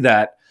would see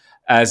that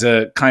as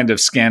a kind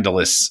of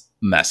scandalous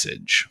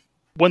message.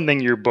 One thing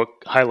your book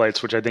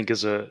highlights, which I think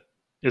is a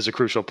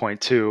crucial point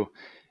too,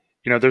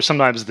 there's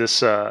sometimes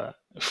this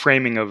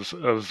framing of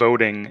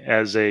voting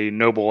as a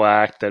noble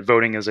act, that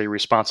voting is a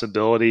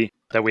responsibility,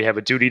 that we have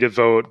a duty to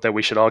vote, that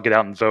we should all get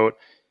out and vote.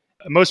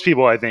 Most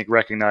people, I think,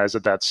 recognize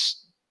that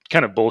that's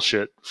kind of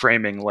bullshit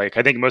framing. Like,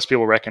 I think most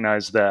people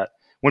recognize that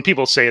when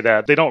people say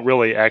that, they don't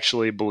really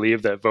actually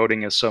believe that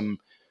voting is some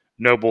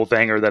noble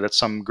thing or that it's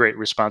some great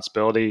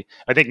responsibility.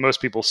 I think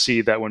most people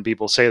see that when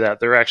people say that,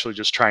 they're actually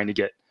just trying to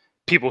get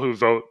people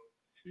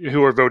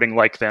who are voting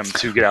like them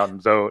to get out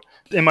and vote.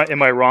 Am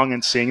I wrong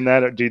in seeing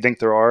that? Or do you think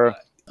there are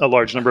a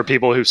large number of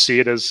people who see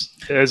it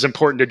as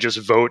important to just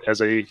vote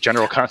as a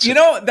general concept?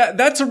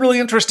 That's a really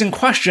interesting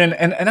question,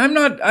 and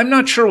I'm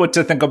not sure what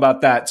to think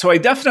about that. So I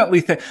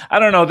definitely think, I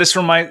don't know,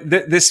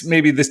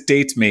 this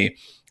dates me,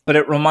 but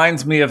it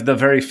reminds me of the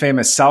very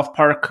famous South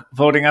Park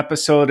voting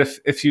episode,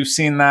 if you've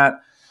seen that,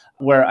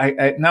 where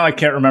I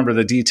can't remember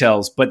the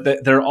details, but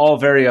they're all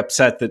very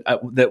upset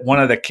that one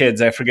of the kids,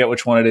 I forget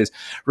which one it is,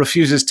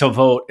 refuses to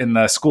vote in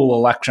the school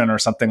election or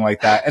something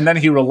like that. And then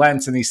he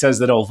relents and he says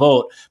that he'll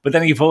vote, but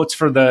then he votes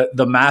for the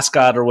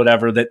mascot or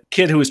whatever that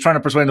kid who was trying to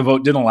persuade him to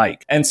vote didn't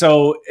like. And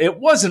so it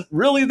wasn't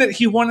really that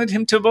he wanted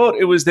him to vote,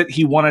 it was that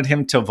he wanted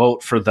him to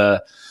vote for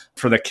the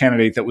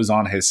candidate that was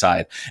on his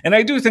side. And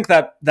I do think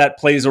that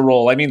plays a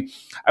role. I mean,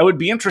 I would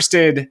be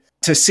interested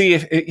to see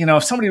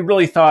if somebody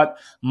really thought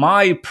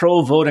my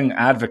pro-voting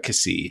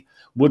advocacy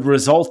would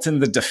result in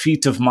the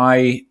defeat of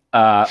my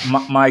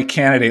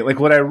candidate. Like,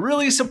 would I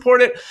really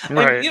support it?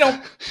 Right.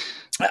 And,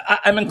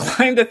 I'm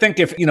inclined to think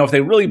if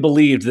they really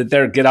believed that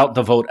their get out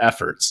the vote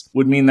efforts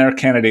would mean their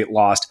candidate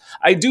lost,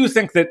 I do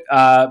think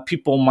that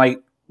people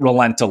might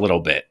relent a little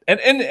bit. And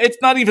it's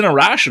not even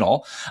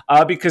irrational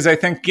because I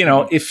think,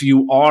 if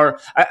you are,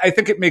 I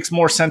think it makes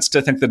more sense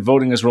to think that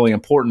voting is really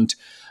important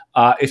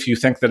if you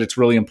think that it's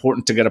really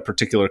important to get a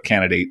particular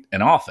candidate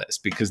in office,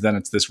 because then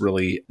it's this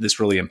really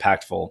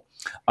impactful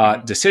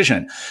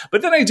decision.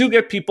 But then I do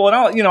get people, and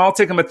I'll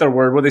take them at their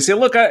word, where they say,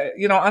 look, I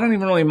don't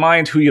even really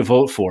mind who you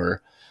vote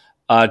for.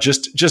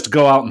 Just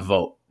go out and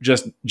vote.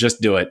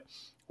 Just do it.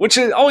 Which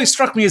always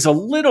struck me as a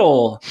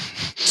little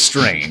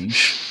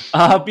strange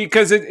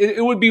because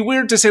it would be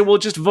weird to say, well,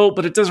 just vote,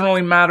 but it doesn't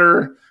really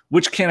matter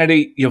which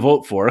candidate you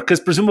vote for, because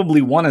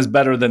presumably one is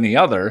better than the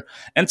other.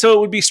 And so it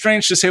would be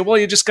strange to say, well,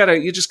 you just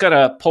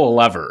gotta pull a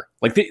lever.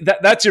 Like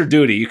that's your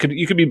duty. You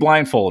could be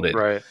blindfolded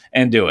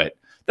and do it.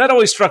 That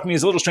always struck me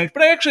as a little strange,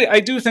 but I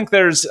do think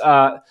there's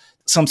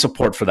some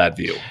support for that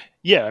view.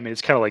 Yeah, I mean,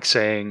 it's kind of like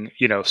saying,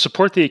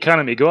 support the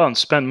economy, go out and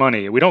spend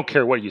money. We don't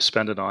care what you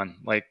spend it on.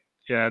 Like,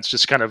 yeah, it's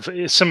just kind of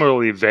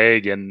similarly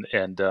vague, and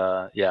it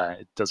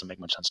doesn't make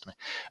much sense to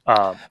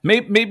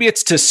me. Maybe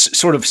it's to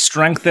sort of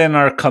strengthen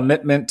our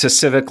commitment to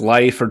civic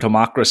life or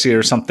democracy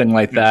or something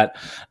like that.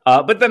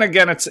 But then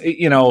again, it's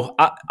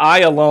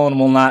I alone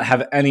will not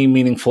have any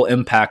meaningful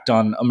impact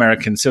on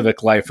American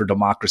civic life or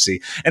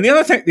democracy. And the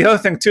other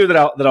thing too that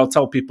I'll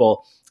tell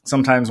people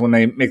sometimes when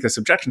they make this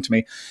objection to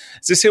me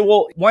is they say,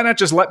 well, why not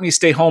just let me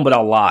stay home, but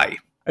I'll lie.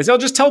 I say, I'll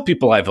just tell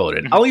people I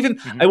voted. I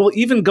will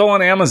even go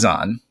on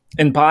Amazon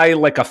and buy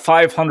like a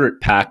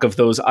 500 pack of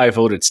those I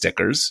voted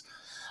stickers.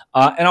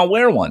 And I'll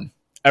wear one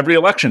every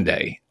election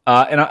day.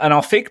 And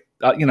I'll fake,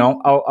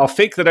 I'll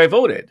fake that I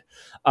voted.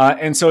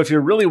 And so if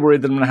you're really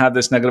worried that I'm going to have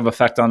this negative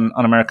effect on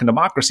American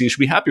democracy, you should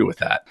be happy with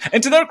that.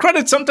 And to their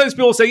credit, sometimes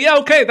people say, yeah,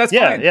 okay, that's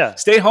fine. Yeah.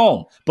 Stay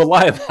home, but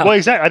lie about it. Well,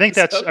 exactly. I think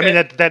that's,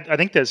 okay. I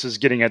think this is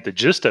getting at the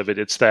gist of it.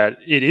 It's that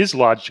it is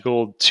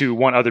logical to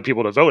want other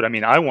people to vote. I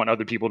mean, I want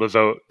other people to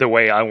vote the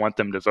way I want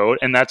them to vote.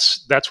 And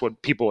that's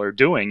what people are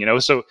doing,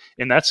 So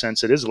in that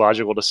sense, it is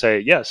logical to say,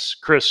 yes,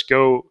 Chris,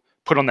 go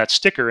put on that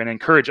sticker and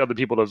encourage other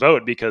people to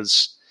vote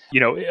because,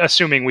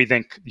 assuming we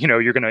think,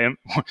 you're going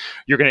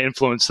to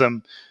influence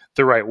them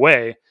the right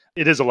way,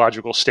 it is a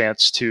logical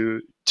stance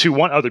to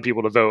want other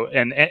people to vote,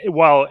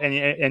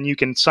 and you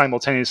can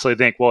simultaneously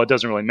think, well, it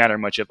doesn't really matter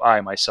much if I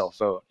myself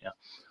vote. Yeah,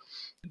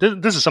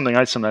 this is something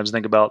I sometimes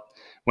think about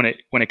when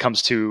it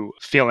comes to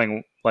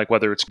feeling like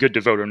whether it's good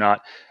to vote or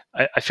not.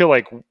 I feel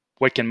like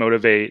what can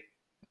motivate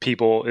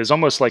people is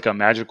almost like a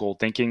magical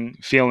thinking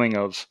feeling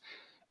of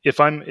if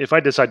I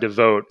decide to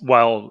vote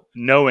while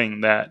knowing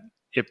that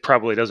it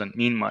probably doesn't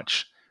mean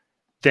much,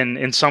 then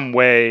in some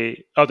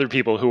way, other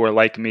people who are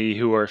like me,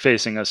 who are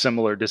facing a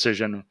similar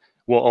decision,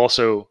 will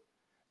also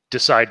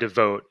decide to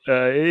vote.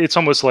 It's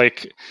almost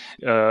like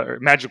a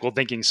magical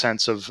thinking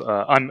sense of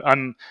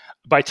I'm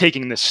by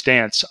taking this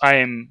stance, I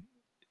am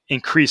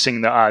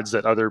increasing the odds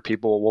that other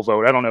people will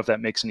vote. I don't know if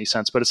that makes any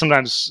sense, but it's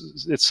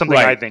something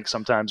I think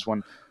sometimes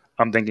when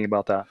I'm thinking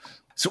about that.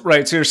 So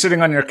you're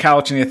sitting on your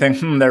couch and you think,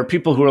 there are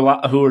people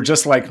who are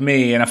just like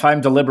me, and if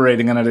I'm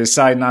deliberating and I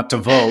decide not to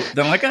vote,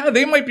 then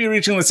they might be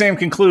reaching the same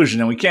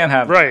conclusion, and we can't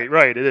have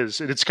right. It is.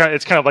 It's kind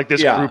of like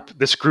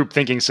this group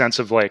thinking sense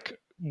of like,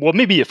 well,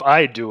 maybe if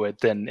I do it,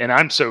 then, and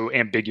I'm so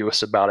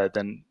ambiguous about it,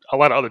 then a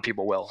lot of other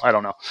people will. I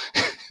don't know.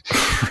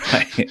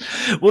 Right.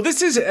 Well,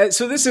 this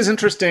is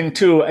interesting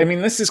too. I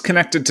mean, this is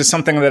connected to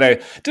something that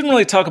I didn't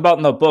really talk about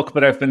in the book,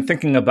 but I've been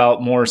thinking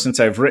about more since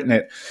I've written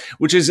it,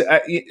 which is,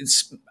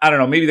 I don't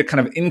know, maybe the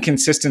kind of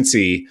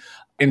inconsistency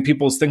in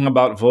people's thinking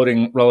about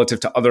voting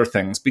relative to other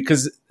things,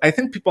 because I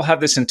think people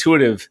have this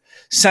intuitive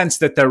sense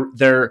that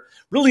they're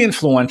really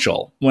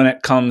influential when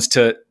it comes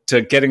to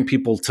getting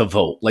people to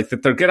vote, like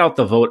that their get out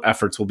the vote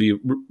efforts will be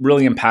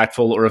really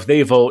impactful, or if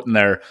they vote and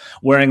they're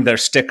wearing their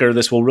sticker,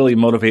 this will really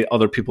motivate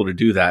other people to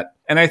do that.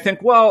 And I think,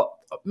 well,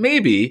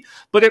 maybe,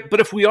 but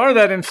if we are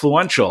that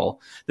influential,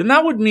 then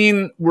that would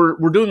mean we're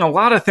doing a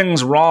lot of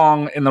things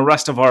wrong in the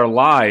rest of our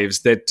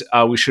lives that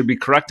we should be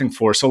correcting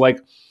for. So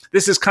like,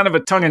 this is kind of a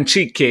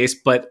tongue-in-cheek case,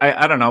 but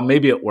I don't know,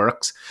 maybe it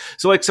works.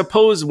 So like,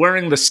 suppose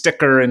wearing the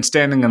sticker and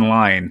standing in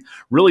line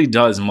really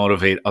does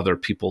motivate other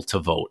people to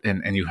vote,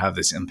 and you have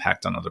this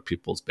impact on other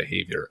people's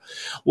behavior.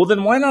 Well,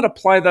 then why not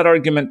apply that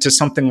argument to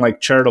something like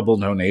charitable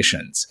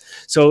donations?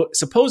 So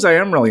suppose I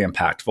am really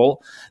impactful,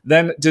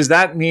 then does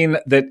that mean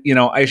that,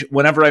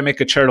 whenever I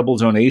make a charitable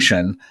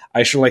donation,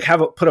 I should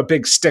put a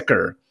big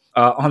sticker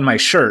on my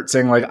shirt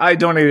saying like, I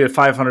donated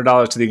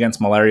 $500 to the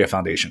Against Malaria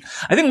Foundation?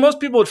 I think most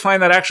people would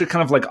find that actually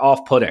kind of like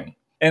off-putting.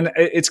 And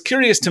it's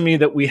curious to me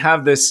that we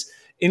have this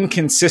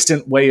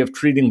inconsistent way of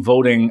treating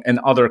voting and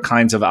other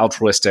kinds of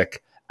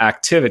altruistic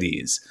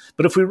activities.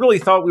 But if we really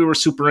thought we were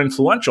super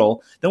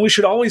influential, then we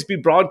should always be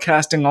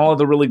broadcasting all of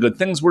the really good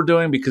things we're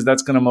doing, because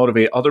that's going to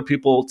motivate other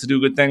people to do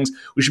good things.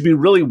 We should be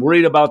really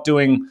worried about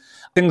doing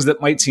things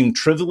that might seem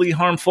trivially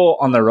harmful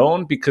on their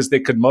own, because they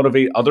could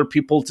motivate other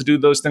people to do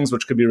those things,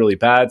 which could be really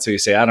bad. So you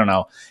say, I don't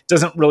know, it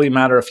doesn't really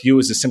matter if you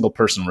as a single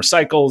person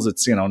recycles.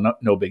 It's,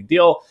 no big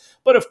deal.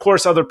 But of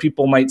course, other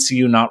people might see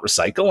you not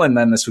recycle, and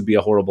then this would be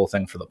a horrible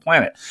thing for the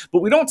planet.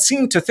 But we don't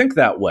seem to think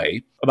that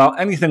way about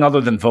anything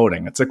other than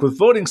voting. It's like with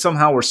voting,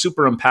 somehow we're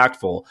super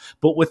impactful,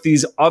 but with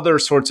these other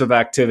sorts of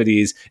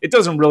activities, it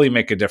doesn't really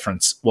make a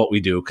difference what we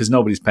do, because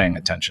nobody's paying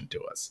attention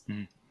to us.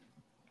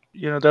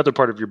 The other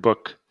part of your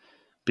book,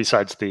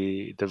 besides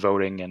the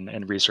voting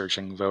and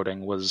researching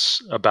voting,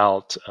 was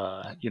about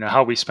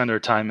how we spend our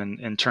time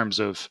in terms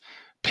of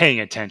paying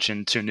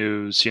attention to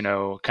news,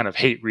 kind of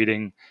hate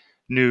reading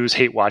news,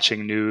 hate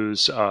watching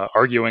news,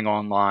 arguing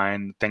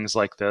online, things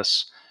like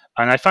this.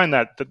 And I find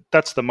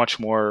that's the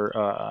much more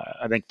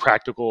I think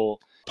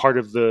practical part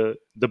of the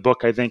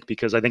book, I think,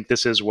 because I think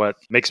this is what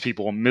makes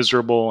people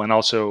miserable and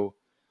also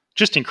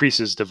just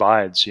increases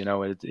divides.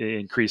 It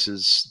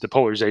increases the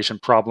polarization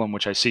problem,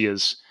 which I see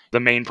as the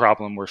main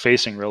problem we're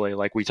facing, really.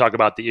 Like, we talk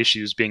about the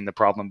issues being the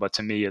problem, but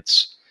to me,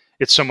 it's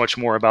so much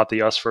more about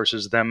the us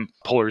versus them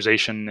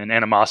polarization and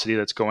animosity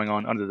that's going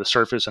on under the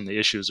surface, and the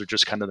issues are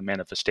just kind of the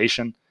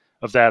manifestation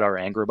of that. Our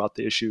anger about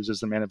the issues is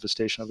the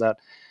manifestation of that.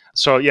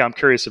 So yeah, I'm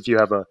curious if you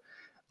have a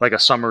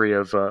summary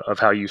of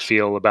how you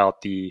feel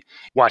about the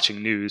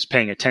watching news,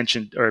 paying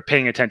attention to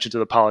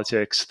the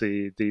politics,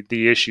 the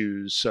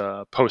issues,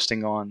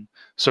 posting on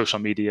social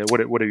media.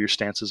 What are your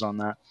stances on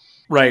that?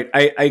 Right.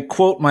 I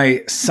quote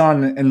my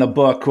son in the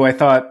book, who I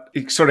thought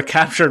sort of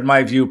captured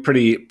my view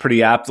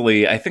pretty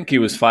aptly. I think he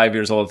was 5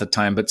 years old at the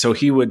time, but so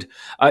he would,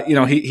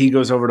 he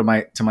goes over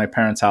to my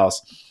parents'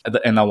 house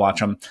and they'll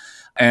watch him.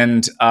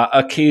 And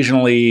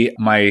occasionally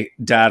my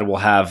dad will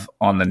have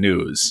on the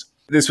news.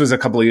 This was a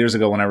couple of years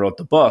ago when I wrote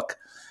the book,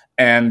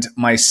 and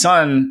my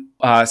son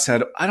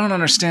said, "I don't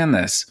understand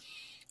this.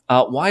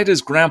 Why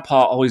does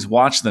Grandpa always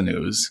watch the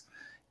news,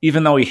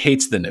 even though he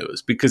hates the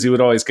news?" Because he would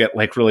always get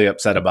like really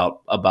upset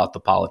about the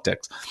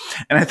politics.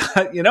 And I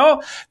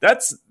thought,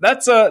 that's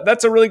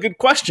a really good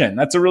question.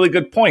 That's a really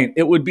good point.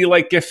 It would be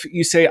like if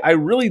you say, "I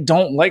really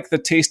don't like the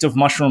taste of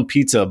mushroom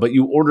pizza," but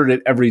you ordered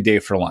it every day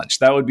for lunch.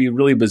 That would be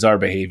really bizarre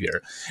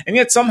behavior. And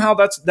yet somehow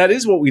that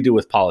is what we do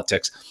with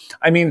politics.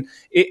 I mean,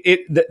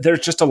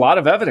 there's just a lot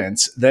of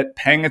evidence that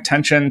paying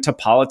attention to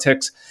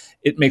politics,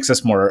 it makes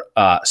us more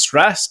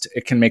stressed.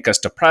 It can make us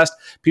depressed.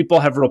 People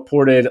have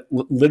reported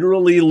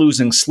literally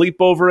losing sleep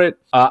over it.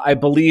 I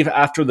believe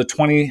after the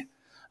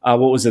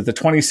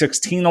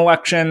 2016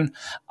 election,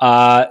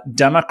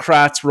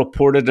 Democrats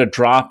reported a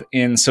drop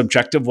in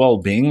subjective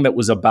well-being that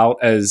was about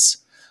as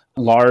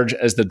large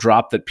as the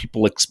drop that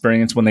people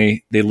experience when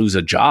they lose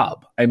a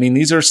job. I mean,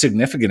 these are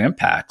significant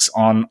impacts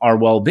on our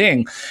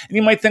well-being. And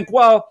you might think,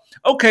 well,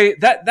 okay,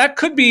 that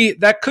could be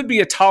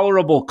a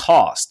tolerable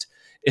cost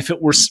if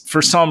it were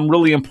for some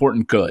really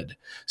important good.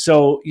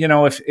 So,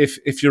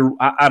 if you're,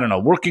 I don't know,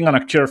 working on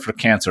a cure for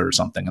cancer or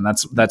something, and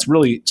that's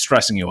really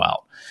stressing you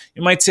out,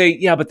 you might say,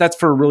 yeah, but that's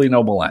for a really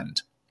noble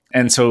end,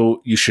 and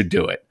so you should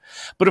do it.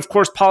 But of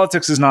course,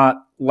 politics is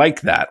not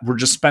like that. We're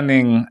just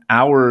spending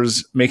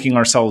hours making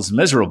ourselves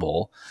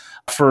miserable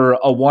for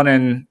a 1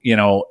 in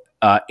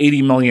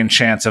 80 million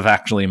chance of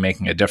actually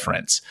making a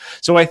difference.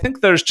 So I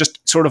think there's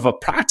just sort of a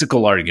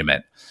practical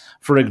argument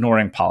for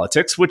ignoring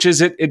politics, which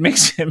is it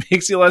makes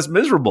you less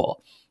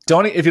miserable.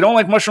 If you don't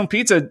like mushroom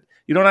pizza,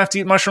 you don't have to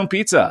eat mushroom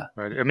pizza.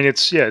 Right. I mean,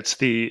 it's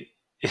the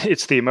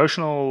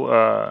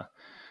emotional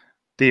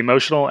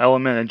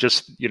element, and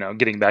just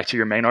getting back to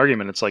your main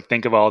argument. It's like,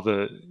 think of all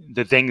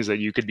the things that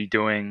you could be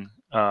doing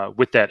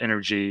with that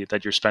energy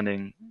that you're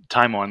spending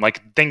time on,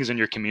 like things in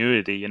your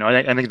community.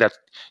 I think that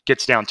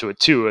gets down to it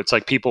too. It's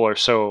like people are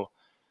so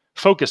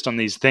focused on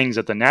these things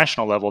at the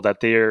national level that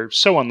they're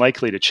so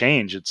unlikely to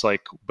change. It's like,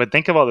 but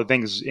think of all the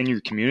things in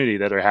your community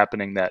that are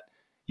happening that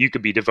you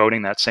could be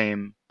devoting that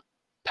same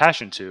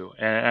passion to.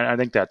 And I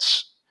think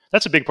that's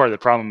a big part of the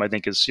problem, I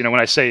think, is,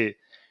 when I say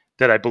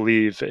that I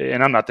believe,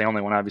 and I'm not the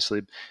only one,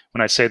 obviously,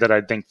 when I say that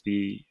I think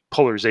the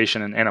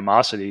polarization and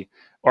animosity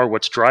are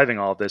what's driving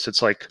all of this,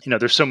 it's like,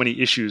 there's so many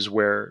issues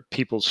where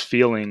people's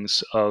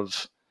feelings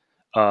of,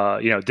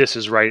 this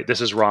is right, this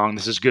is wrong,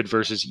 this is good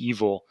versus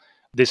evil,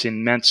 this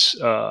immense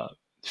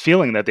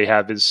feeling that they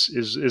have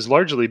is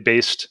largely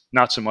based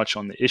not so much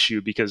on the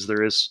issue, because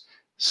there is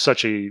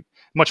such a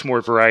much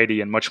more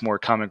variety and much more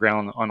common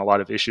ground on a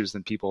lot of issues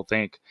than people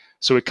think.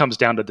 So it comes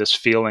down to this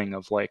feeling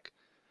of like,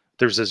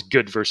 there's this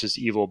good versus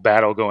evil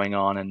battle going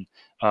on, and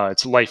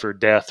it's life or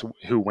death,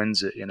 who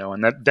wins it,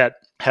 and that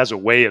has a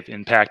way of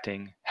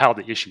impacting how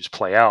the issues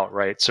play out,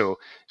 right? So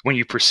when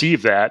you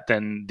perceive that,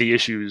 then the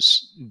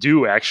issues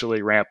do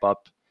actually ramp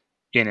up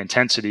in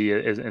intensity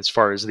as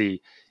far as the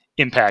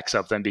impacts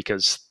of them,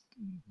 because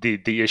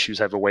the issues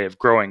have a way of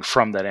growing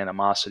from that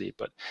animosity.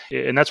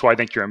 And that's why I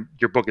think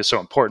your book is so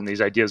important.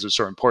 These ideas are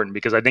so important,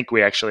 because I think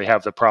we actually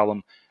have the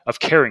problem of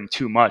caring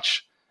too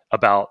much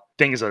about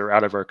things that are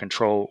out of our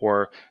control,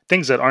 or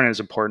things that aren't as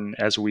important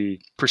as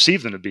we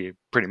perceive them to be,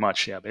 pretty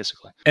much. Yeah,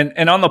 basically.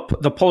 And on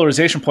the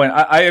polarization point,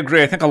 I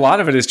agree. I think a lot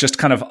of it is just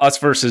kind of us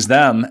versus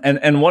them.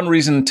 And one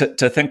reason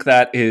to think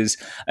that is,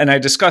 and I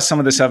discuss some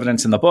of this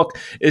evidence in the book,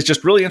 is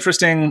just really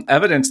interesting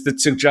evidence that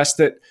suggests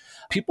that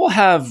people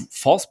have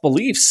false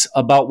beliefs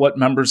about what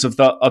members of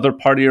the other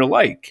party are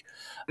like.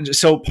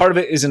 So part of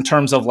it is in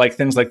terms of like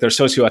things like their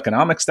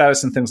socioeconomic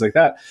status and things like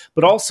that,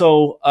 but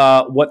also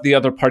what the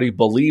other party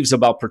believes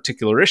about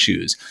particular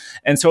issues.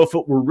 And so if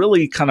it were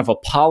really kind of a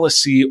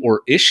policy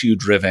or issue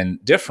driven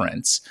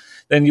difference,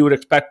 then you would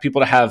expect people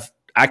to have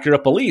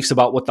accurate beliefs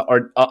about what the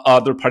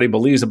other party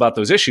believes about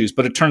those issues.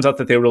 But it turns out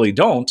that they really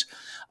don't.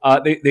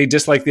 They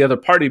dislike the other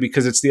party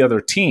because it's the other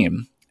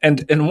team.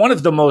 And one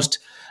of the most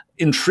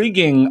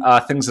intriguing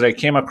things that I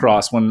came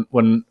across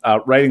when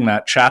writing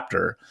that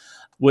chapter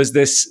was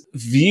this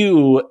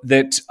view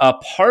that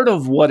part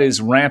of what is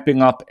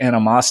ramping up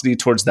animosity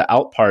towards the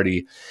out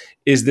party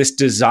is this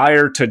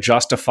desire to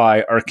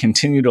justify our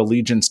continued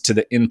allegiance to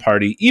the in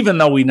party, even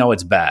though we know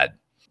it's bad.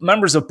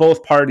 members of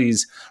both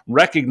parties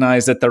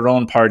recognize that their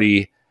own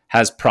party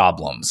has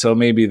problems. So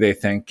maybe they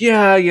think,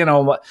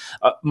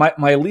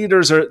 my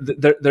leaders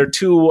they're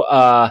too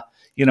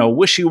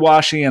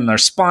wishy-washy, and they're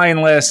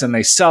spineless, and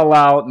they sell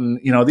out, and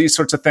these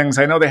sorts of things.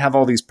 I know they have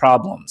all these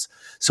problems.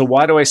 So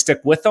why do I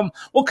stick with them?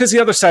 Well, because the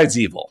other side's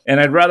evil, and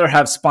I'd rather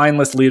have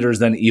spineless leaders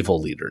than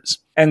evil leaders.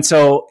 And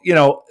so,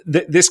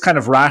 this kind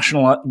of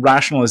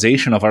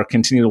rationalization of our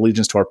continued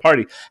allegiance to our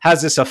party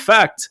has this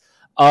effect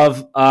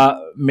of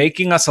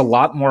making us a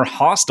lot more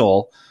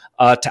hostile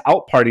to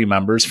out-party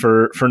members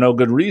for no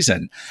good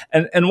reason.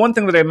 And one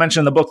thing that I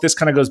mentioned in the book, this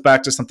kind of goes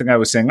back to something I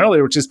was saying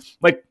earlier, which is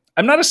like,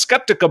 I'm not a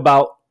skeptic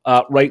about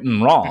right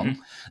and wrong.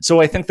 Mm-hmm. So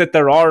I think that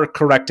there are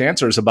correct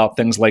answers about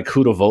things like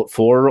who to vote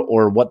for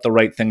or what the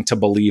right thing to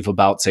believe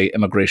about, say,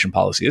 immigration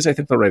policy is. I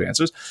think the right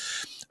answers.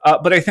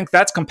 But I think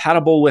that's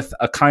compatible with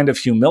a kind of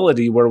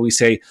humility where we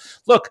say,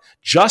 look,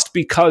 just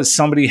because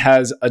somebody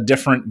has a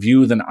different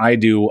view than I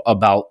do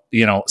about,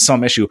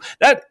 some issue,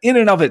 that in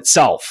and of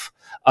itself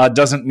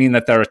doesn't mean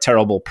that they're a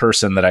terrible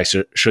person that I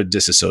should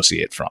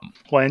disassociate from.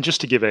 Well, and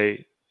just to give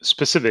a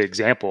specific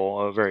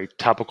example, a very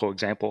topical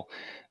example,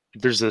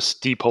 there's this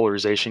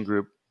depolarization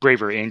group,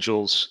 Braver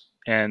Angels.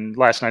 And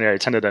last night I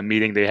attended a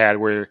meeting they had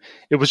where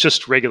it was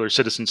just regular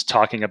citizens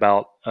talking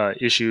about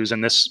issues.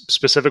 And this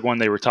specific one,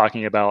 they were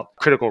talking about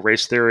critical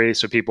race theory.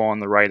 So people on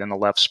the right and the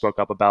left spoke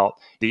up about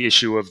the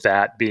issue of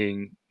that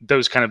being,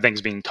 those kind of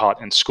things being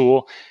taught in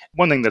school.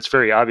 One thing that's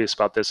very obvious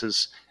about this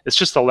is it's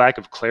just the lack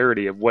of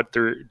clarity of what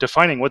they're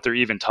defining, what they're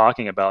even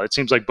talking about. It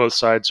seems like both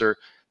sides are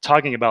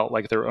talking about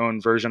like their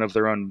own version of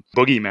their own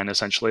boogeyman,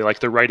 essentially. Like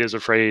the right is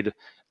afraid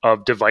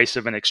of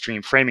divisive and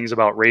extreme framings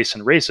about race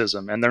and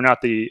racism. And they're not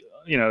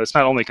it's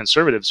not only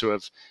conservatives who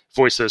have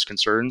voiced those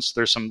concerns.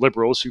 There's some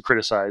liberals who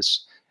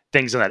criticize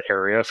things in that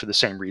area for the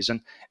same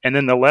reason. And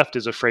then the left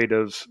is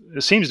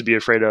seems to be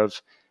afraid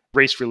of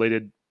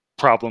race-related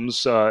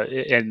problems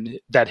and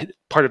that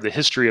part of the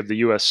history of the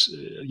U.S.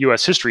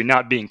 history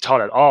not being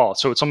taught at all.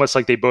 So it's almost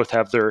like they both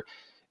have their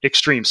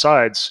extreme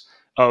sides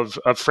of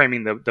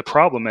framing the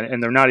problem,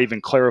 and they're not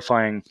even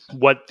clarifying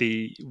what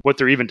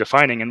they're even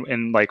defining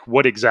and like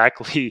what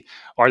exactly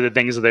are the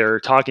things they're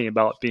talking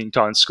about being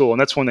taught in school. And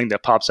that's one thing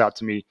that pops out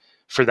to me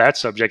for that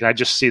subject. And I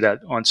just see that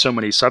on so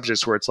many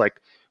subjects where it's like,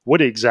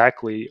 what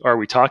exactly are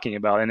we talking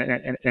about?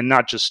 And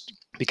not just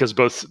because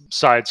both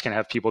sides can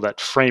have people that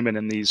frame it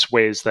in these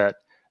ways that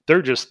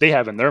they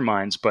have in their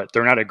minds, but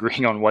they're not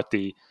agreeing on what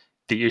the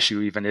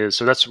issue even is.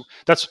 So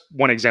that's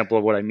one example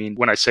of what I mean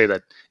when I say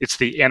that it's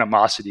the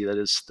animosity that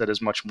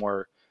is much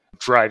more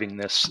driving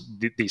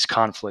these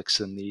conflicts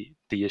and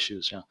the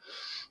issues. Yeah.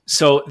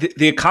 So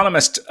the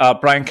economist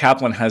Bryan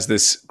Caplan has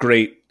this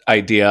great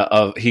idea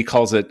he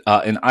calls it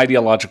an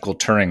ideological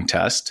Turing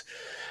test.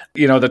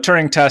 The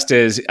Turing test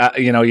is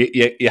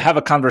you have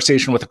a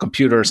conversation with a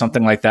computer or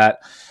something like that,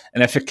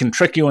 and if it can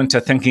trick you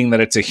into thinking that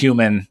it's a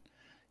human,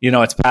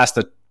 it's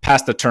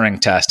past the Turing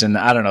test. And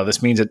I don't know,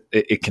 this means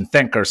it can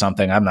think or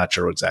something. I'm not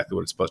sure exactly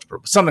what it's supposed to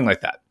prove, something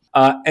like that.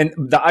 And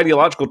the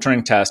ideological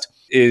Turing test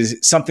is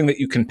something that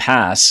you can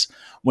pass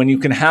when you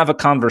can have a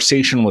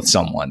conversation with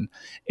someone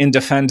and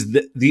defend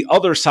the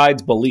other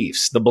side's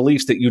beliefs, the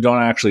beliefs that you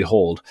don't actually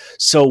hold,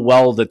 so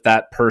well that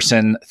that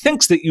person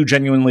thinks that you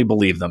genuinely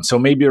believe them. So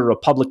maybe you're a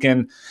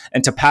Republican,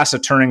 and to pass a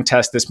Turing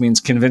test, this means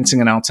convincing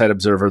an outside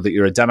observer that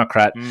you're a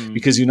Democrat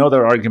because you know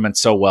their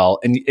arguments so well,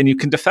 and you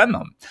can defend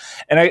them.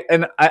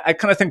 And I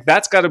kind of think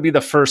that's got to be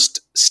the first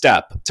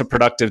step to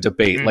productive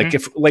debate.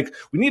 Mm-hmm. Like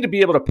we need to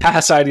be able to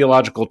pass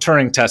ideological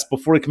Turing tests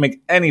before we can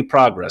make any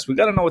progress. We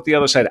got to know what the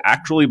other side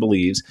actually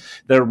believes.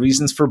 There are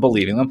reasons for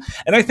believing them.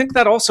 And I think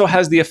that also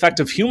has the effect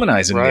of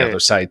humanizing the other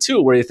side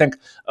too, where you think,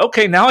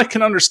 okay, now I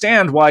can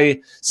understand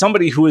why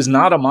somebody who is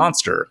not a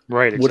monster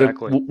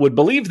would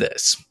believe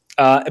this.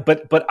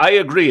 But I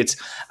agree.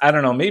 I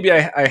don't know, maybe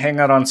I hang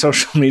out on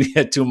social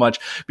media too much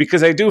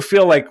because I do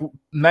feel like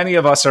many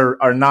of us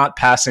are not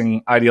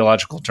passing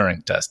ideological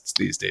Turing tests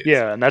these days.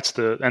 Yeah. And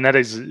that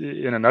is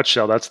in a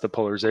nutshell, that's the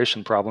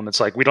polarization problem.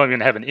 It's like, we don't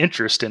even have an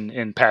interest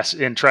in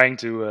trying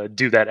to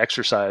do that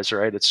exercise,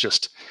 right? It's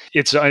just,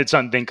 it's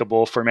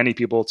unthinkable for many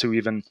people to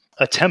even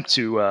attempt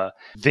to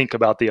think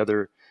about the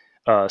other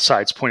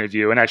side's point of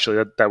view. And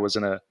actually that was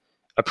in a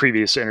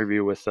previous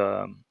interview with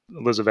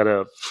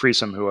Elizaveta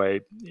Friesen, who I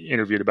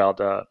interviewed about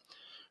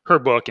her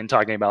book and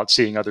talking about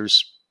seeing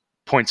others'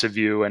 points of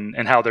view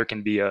and how there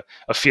can be a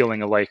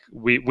feeling of like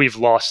we've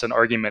lost an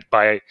argument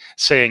by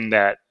saying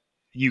that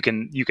you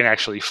can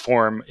actually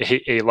form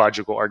a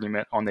logical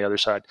argument on the other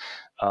side.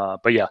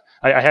 But yeah,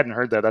 I hadn't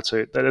heard that.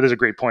 That is a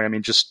great point. I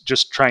mean,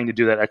 just trying to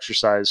do that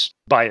exercise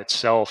by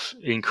itself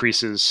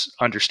increases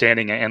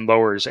understanding and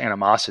lowers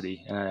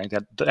animosity. And I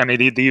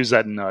think they use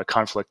that in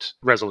conflict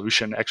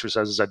resolution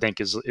exercises. I think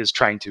is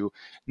trying to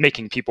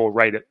making people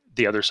right at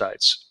the other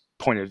side's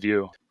point of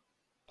view.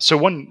 So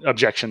one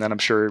objection that I'm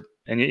sure,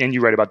 and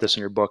you write about this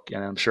in your book,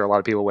 and I'm sure a lot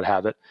of people would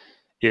have it,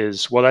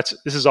 is, well, this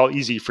is all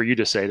easy for you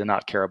to say, to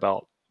not care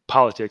about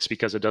politics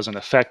because it doesn't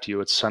affect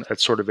you. It's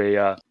sort of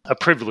a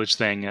privilege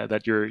thing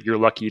that you're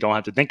lucky you don't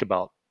have to think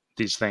about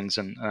these things.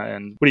 And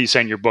what do you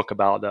say in your book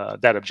about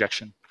that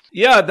objection?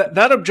 Yeah,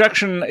 that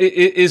objection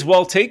is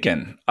well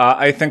taken.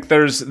 I think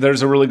there's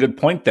a really good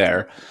point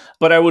there,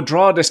 but I would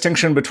draw a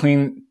distinction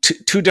between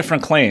two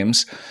different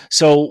claims.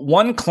 So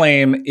one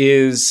claim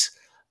is,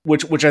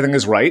 which I think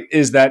is right,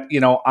 is that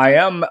I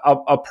am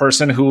a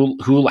person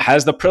who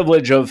has the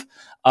privilege of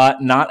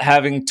not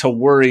having to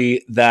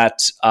worry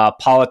that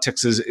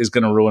politics is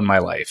going to ruin my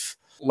life.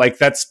 Like,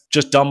 that's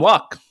just dumb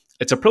luck.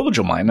 It's a privilege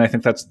of mine. And I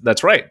think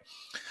that's right.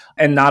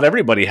 And not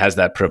everybody has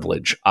that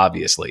privilege,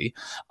 obviously.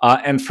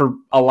 And for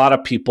a lot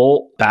of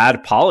people,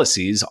 bad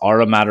policies are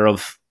a matter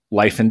of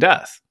life and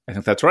death. I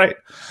think that's right.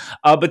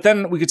 But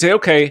then we could say,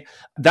 okay,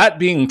 that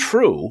being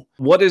true,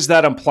 what does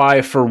that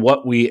imply for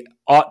what we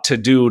ought to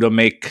do to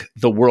make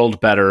the world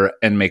better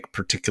and make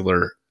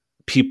particular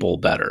people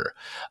better?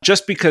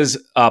 Just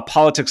because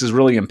politics is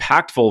really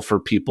impactful for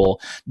people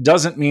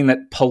doesn't mean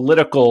that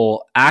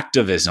political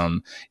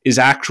activism is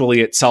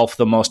actually itself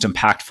the most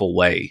impactful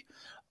way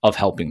of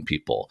helping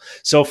people.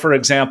 So, for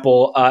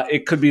example,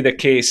 it could be the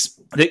case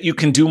that you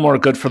can do more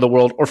good for the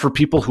world, or for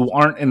people who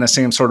aren't in the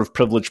same sort of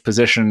privileged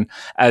position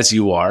as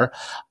you are,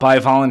 by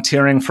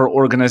volunteering for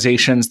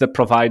organizations that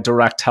provide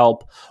direct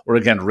help, or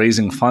again,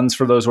 raising funds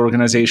for those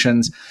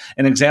organizations.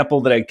 An example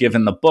that I give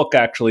in the book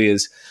actually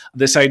is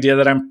this idea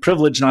that I'm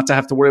privileged not to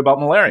have to worry about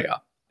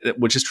malaria,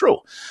 which is true.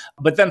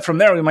 But then from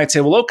there, we might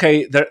say, well,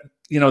 okay, there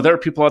are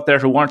people out there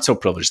who aren't so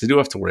privileged. They do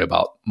have to worry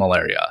about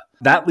malaria.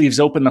 That leaves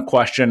open the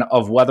question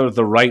of whether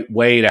the right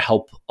way to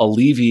help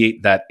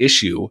alleviate that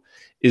issue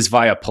is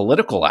via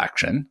political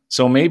action.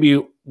 So maybe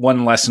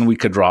one lesson we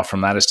could draw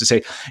from that is to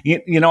say,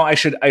 I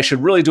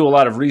should really do a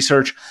lot of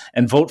research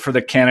and vote for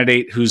the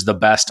candidate who's the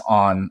best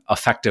on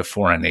effective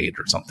foreign aid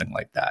or something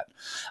like that.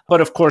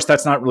 But of course,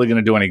 that's not really going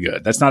to do any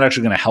good. That's not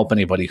actually going to help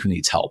anybody who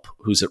needs help,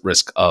 who's at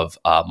risk of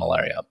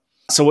malaria.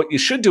 So what you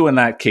should do in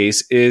that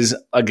case is,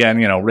 again,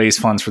 raise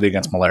funds for the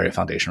Against Malaria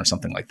Foundation or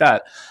something like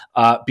that,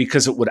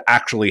 because it would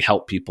actually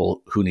help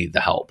people who need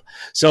the help.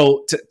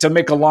 So to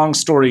make a long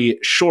story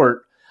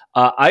short,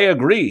 I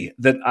agree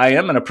that I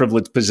am in a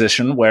privileged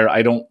position where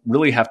I don't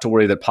really have to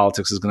worry that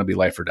politics is going to be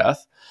life or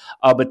death.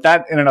 But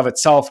that in and of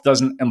itself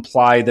doesn't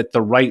imply that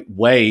the right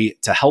way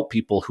to help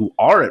people who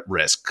are at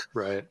risk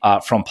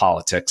from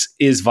politics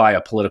is via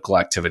political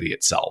activity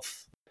itself.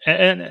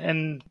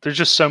 And there's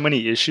just so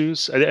many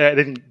issues. I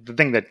think the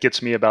thing that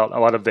gets me about a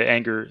lot of the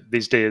anger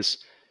these days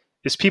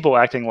is people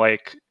acting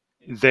like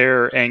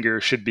their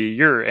anger should be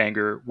your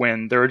anger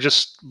when there are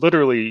just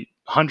literally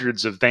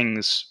hundreds of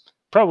things,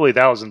 probably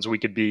thousands, we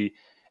could be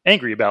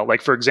angry about.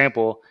 Like, for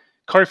example,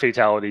 car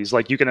fatalities.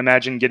 Like, you can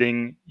imagine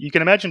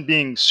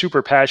being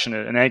super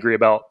passionate and angry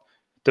about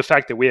the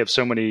fact that we have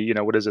so many,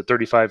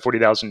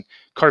 40,000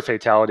 car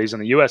fatalities in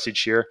the US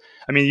each year.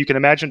 I mean, you can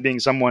imagine being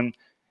someone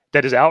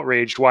that is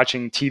outraged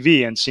watching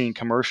TV and seeing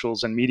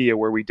commercials and media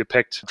where we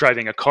depict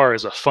driving a car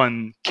as a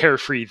fun,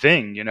 carefree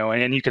thing,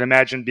 and you can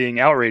imagine being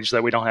outraged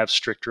that we don't have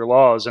stricter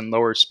laws and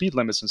lower speed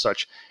limits and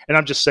such. And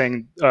I'm just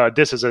saying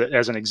this as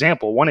an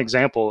example, one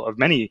example of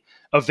many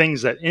of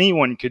things that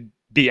anyone could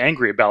be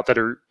angry about that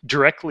are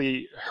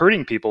directly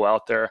hurting people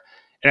out there.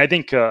 And I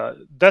think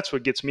that's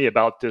what gets me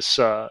about this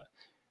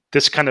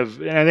kind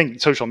of, and I think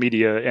social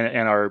media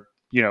and our,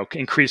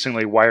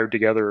 increasingly wired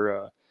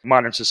together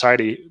modern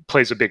society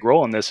plays a big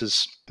role in this,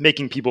 is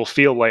making people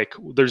feel like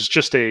there's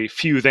just a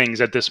few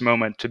things at this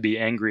moment to be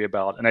angry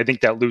about. And I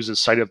think that loses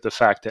sight of the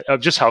fact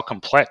of just how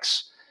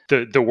complex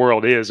the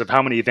world is, of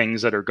how many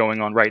things that are going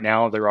on right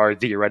now there are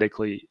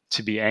theoretically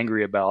to be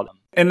angry about.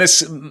 And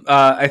this,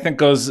 I think,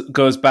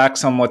 goes back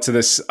somewhat to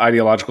this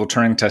ideological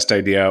Turing test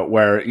idea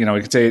where,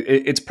 we could say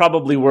it's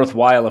probably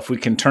worthwhile if we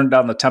can turn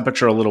down the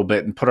temperature a little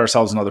bit and put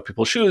ourselves in other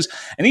people's shoes.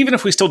 And even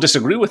if we still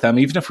disagree with them,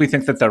 even if we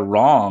think that they're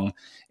wrong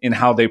in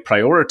how they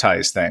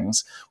prioritize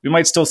things, we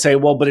might still say,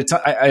 well, but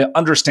I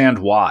understand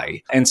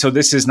why. And so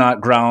this is not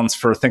grounds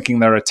for thinking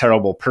they're a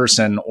terrible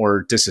person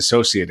or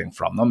disassociating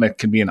from them. It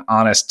can be an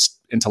honest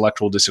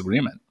intellectual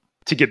disagreement.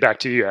 To get back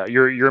to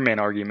your main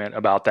argument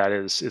about that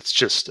is it's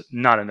just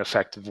not an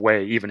effective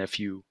way, even if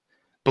you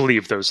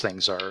believe those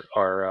things are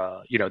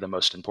the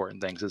most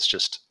important things. It's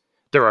just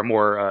there are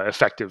more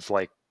effective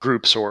like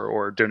groups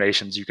or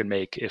donations you can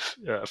make if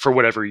for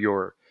whatever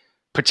your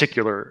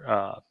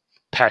particular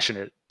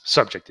passionate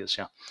subject is.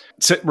 Yeah.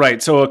 So,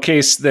 right. So a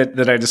case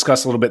that I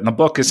discuss a little bit in the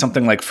book is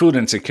something like food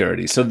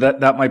insecurity. So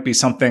that might be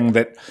something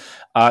that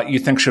you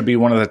think should be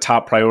one of the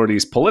top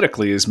priorities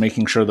politically, is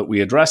making sure that we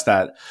address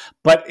that.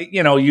 But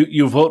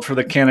you vote for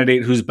the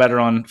candidate who's better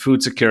on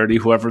food security,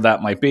 whoever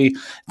that might be.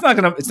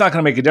 It's not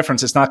gonna make a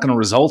difference. It's not going to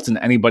result in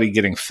anybody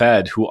getting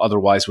fed who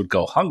otherwise would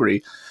go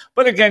hungry.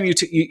 But again,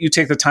 you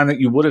take the time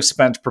that you would have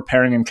spent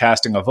preparing and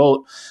casting a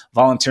vote,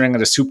 volunteering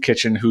at a soup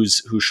kitchen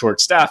who's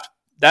short-staffed.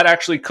 That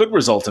actually could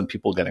result in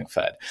people getting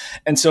fed.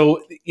 And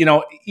so,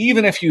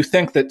 even if you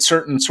think that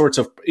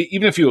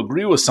even if you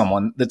agree with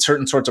someone that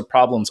certain sorts of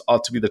problems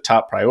ought to be the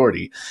top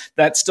priority,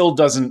 that still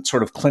doesn't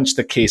sort of clinch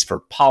the case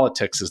for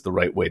politics is the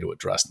right way to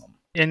address them.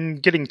 In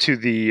getting to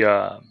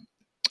the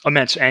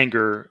immense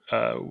anger,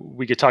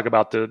 we could talk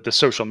about the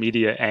social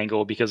media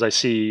angle, because I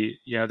see,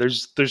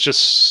 there's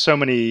just so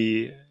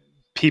many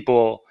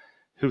people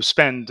who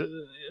spend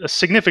a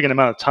significant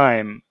amount of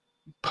time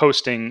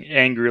posting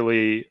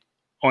angrily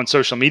on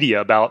social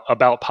media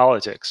about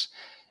politics.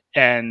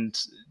 And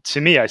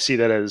to me, I see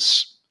that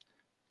as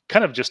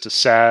kind of just a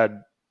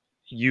sad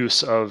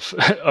use of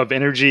of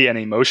energy and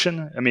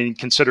emotion. I mean,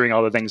 considering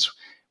all the things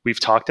we've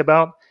talked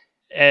about,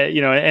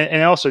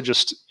 and also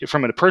just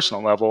from a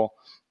personal level,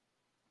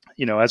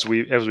 as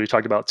we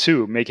talked about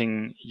too,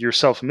 making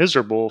yourself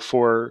miserable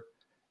for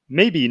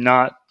maybe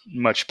not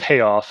much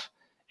payoff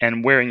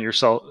and wearing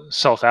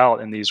yourself out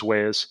in these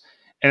ways.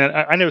 And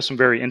I know some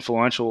very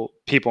influential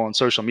people on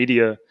social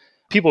media,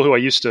 people who I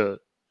used to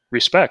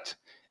respect,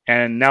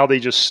 and now they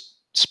just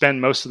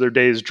spend most of their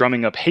days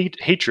drumming up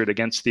hatred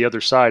against the other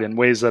side in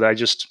ways that I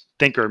just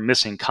think are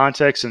missing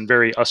context and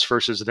very us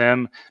versus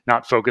them,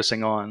 not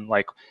focusing on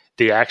like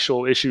the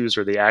actual issues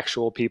or the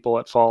actual people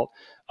at fault.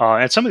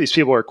 And some of these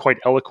people are quite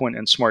eloquent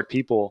and smart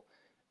people,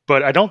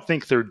 but I don't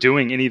think they're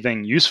doing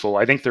anything useful.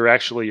 I think they're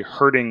actually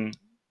hurting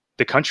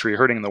the country,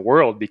 hurting the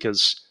world,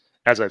 because,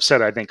 as I've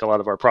said, I think a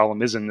lot of our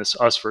problem is in this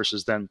us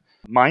versus them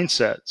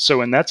mindset.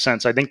 So in that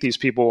sense, I think these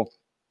people,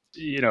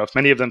 if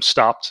many of them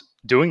stopped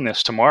doing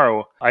this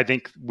tomorrow, I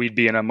think we'd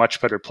be in a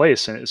much better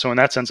place. And so in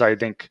that sense, I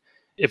think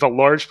if a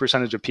large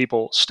percentage of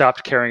people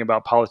stopped caring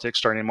about politics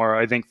starting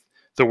tomorrow, I think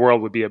the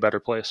world would be a better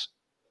place.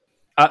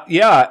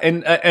 Yeah,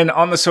 and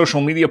on the social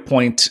media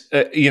point,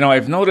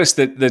 I've noticed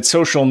that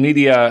social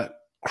media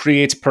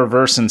creates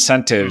perverse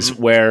incentives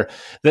where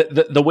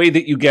the way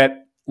that you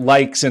get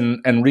likes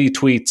and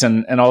retweets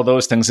and all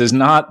those things is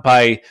not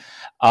by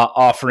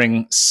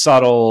offering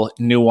subtle,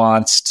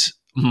 nuanced,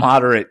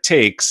 moderate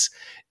takes.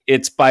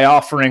 It's by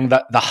offering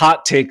the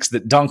hot takes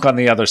that dunk on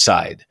the other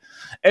side.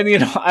 And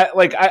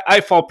I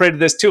fall prey to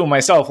this too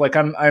myself. Like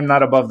I'm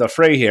not above the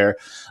fray here,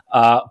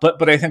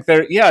 but I think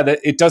that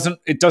it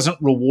doesn't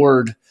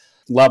reward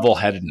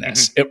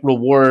level-headedness. It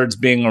rewards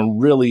being a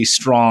really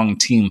strong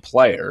team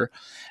player.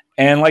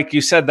 And like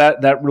you said,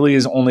 that really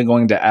is only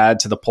going to add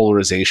to the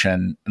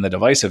polarization and the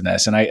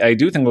divisiveness. And I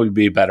do think it would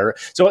be better.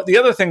 So the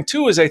other thing,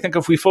 too, is I think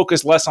if we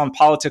focus less on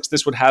politics,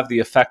 this would have the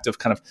effect of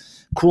kind of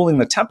cooling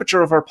the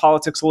temperature of our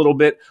politics a little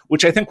bit,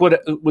 which I think would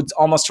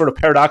almost sort of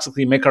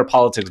paradoxically make our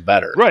politics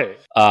better. Right.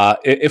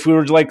 If we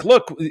were like,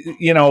 look,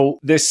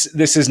 this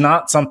is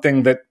not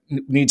something that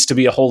needs to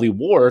be a holy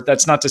war.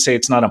 That's not to say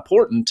it's not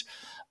important,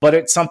 but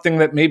it's something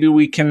that maybe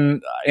we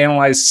can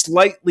analyze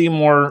slightly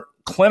more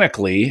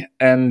clinically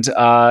and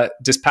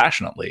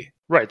dispassionately.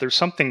 Right. There's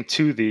something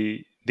to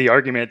the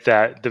argument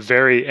that the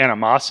very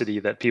animosity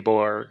that people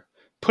are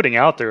putting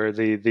out there,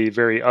 the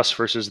very us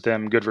versus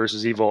them, good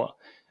versus evil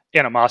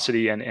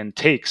animosity and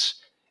takes,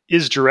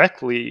 is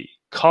directly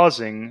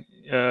causing,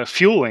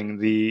 fueling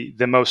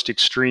the most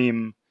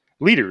extreme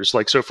leaders.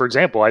 Like, so for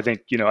example, I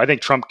think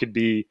Trump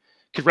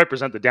could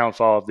represent the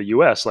downfall of the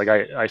U.S. Like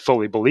I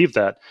fully believe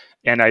that.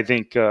 And I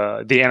think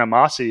the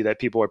animosity that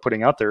people are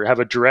putting out there have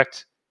a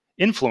direct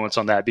influence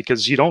on that,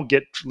 because you don't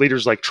get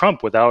leaders like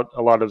Trump without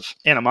a lot of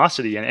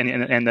animosity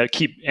and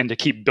to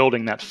keep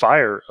building that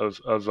fire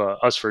of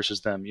us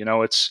versus them.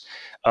 It's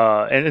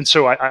and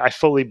so I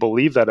fully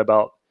believe that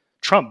about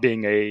Trump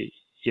being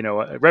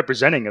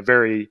representing a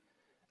very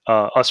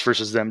us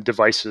versus them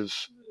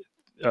divisive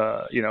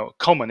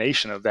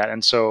culmination of that.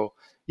 And so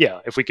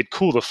if we could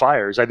cool the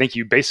fires, I think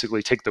you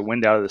basically take the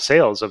wind out of the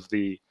sails of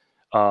the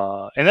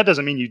and that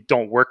doesn't mean you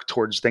don't work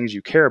towards things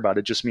you care about.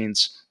 It just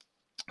means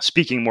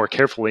speaking more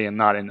carefully and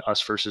not in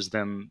us versus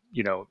them,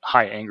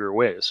 high anger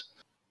ways.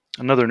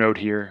 Another note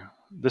here,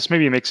 this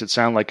maybe makes it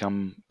sound like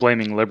I'm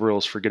blaming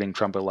liberals for getting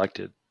Trump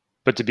elected.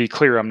 But to be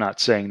clear, I'm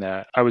not saying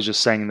that. I was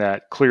just saying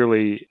that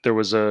clearly there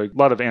was a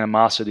lot of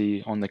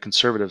animosity on the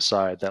conservative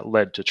side that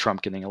led to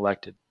Trump getting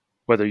elected,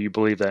 whether you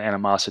believe that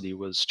animosity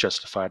was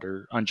justified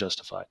or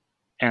unjustified.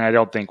 And I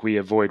don't think we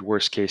avoid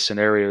worst case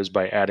scenarios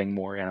by adding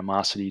more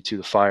animosity to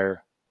the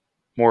fire.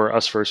 More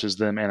us versus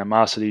them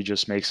animosity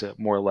just makes it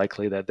more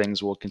likely that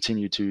things will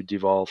continue to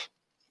devolve.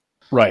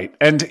 Right.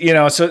 And,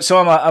 so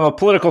I'm a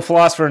political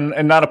philosopher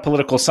and not a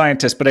political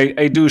scientist, but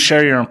I do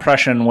share your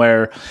impression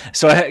where,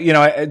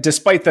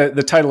 despite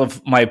the title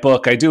of my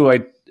book, I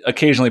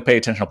occasionally pay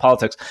attention to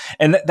politics.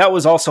 And that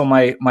was also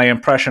my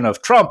impression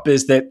of Trump,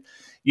 is that,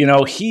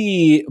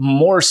 he,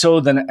 more so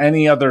than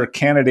any other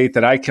candidate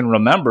that I can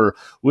remember,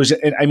 was,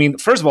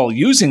 first of all,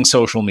 using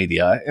social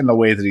media in the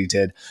way that he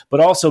did,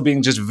 but also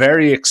being just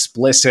very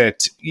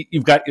explicit.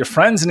 You've got your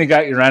friends and you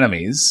got your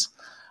enemies.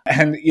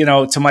 And,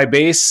 to my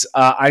base,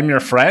 I'm your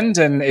friend.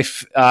 And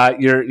if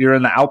you're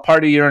in the out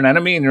party, you're an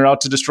enemy and you're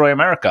out to destroy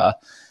America.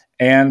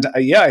 And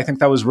I think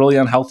that was really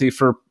unhealthy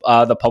for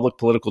the public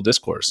political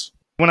discourse.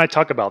 When I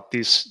talk about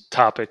these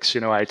topics,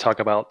 I talk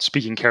about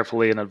speaking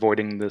carefully and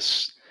avoiding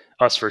this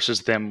us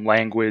versus them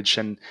language.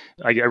 And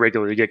I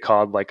regularly get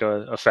called like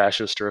a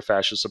fascist or a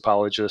fascist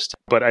apologist.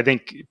 But I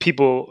think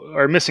people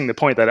are missing the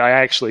point that I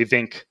actually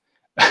think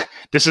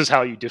this is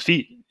how you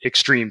defeat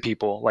extreme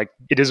people. Like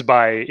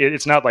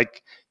it's not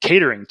like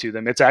catering to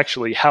them. It's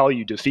actually how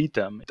you defeat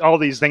them. All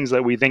these things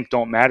that we think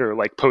don't matter,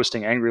 like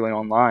posting angrily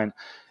online,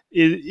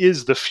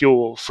 is the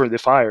fuel for the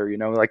fire.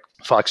 Like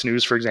Fox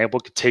News, for example,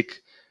 could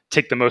take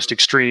the most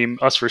extreme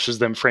us versus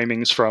them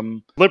framings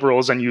from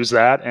liberals and use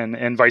that,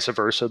 and vice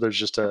versa. There's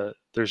just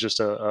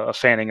a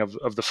fanning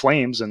of the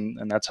flames,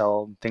 and that's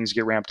how things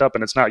get ramped up.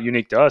 And it's not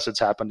unique to us. It's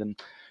happened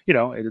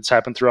it's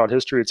happened throughout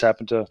history. It's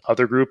happened to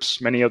other groups,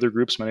 many other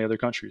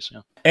countries.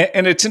 Yeah.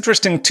 And it's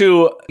interesting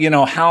too,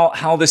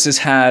 how this has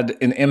had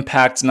an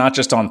impact, not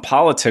just on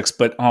politics,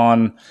 but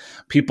on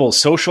people's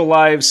social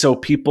lives. So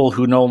people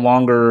who no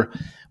longer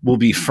will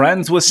be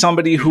friends with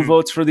somebody who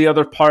votes for the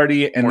other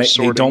party, and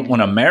they don't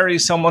want to marry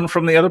someone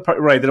from the other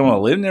party, right? They don't want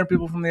to live near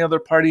people from the other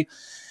party.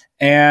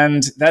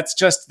 And that's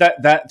just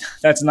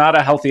that's not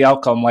a healthy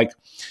outcome. Like,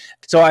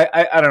 so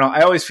I don't know.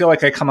 I always feel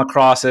like I come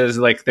across as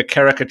like the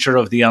caricature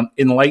of the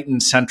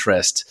enlightened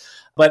centrist,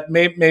 but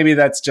maybe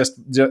that's just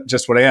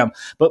what I am.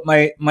 But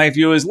my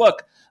view is,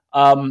 look,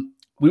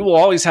 we will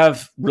always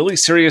have really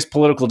serious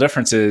political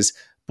differences,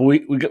 but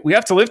we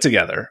have to live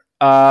together.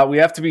 We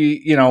have to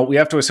we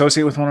have to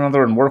associate with one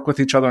another and work with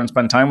each other and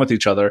spend time with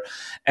each other.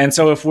 And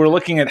so if we're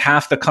looking at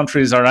half the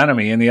country as our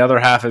enemy and the other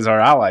half as our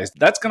allies,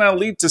 that's going to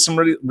lead to some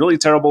really, really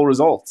terrible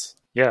results.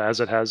 Yeah, as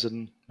it has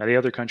in many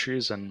other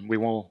countries, and we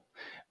will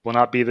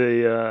not be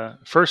the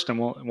first, and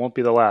won't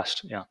be the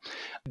last. Yeah.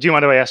 Do you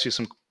mind if I ask you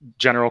some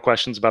general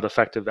questions about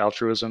effective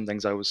altruism,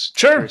 things I was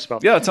curious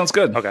about? Yeah, that sounds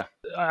good. Okay.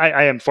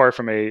 I am far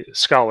from a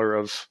scholar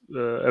of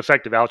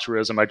effective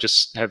altruism. I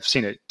just have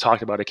seen it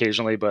talked about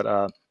occasionally,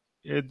 but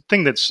the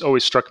thing that's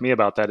always struck me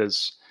about that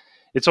is,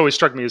 it's always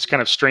struck me as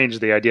kind of strange,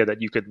 the idea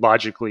that you could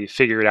logically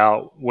figure it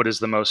out what is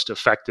the most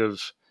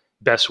effective,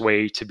 best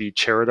way to be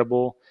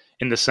charitable,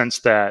 in the sense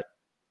that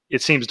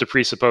it seems to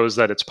presuppose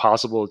that it's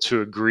possible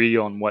to agree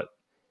on what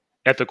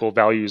ethical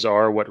values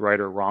are, what right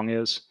or wrong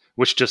is,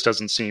 which just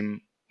doesn't seem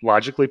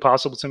logically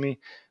possible to me.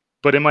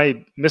 But am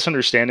I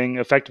misunderstanding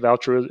effective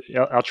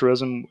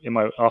altruism? Am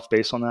I off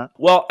base on that?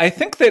 Well, I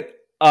think that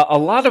a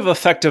lot of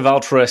effective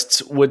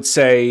altruists would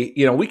say,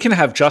 we can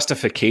have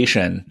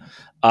justification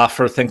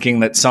for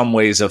thinking that some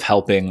ways of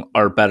helping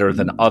are better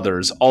than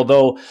others.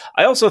 Although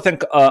I also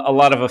think a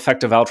lot of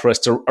effective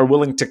altruists are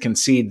willing to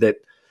concede that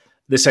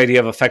this idea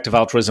of effective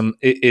altruism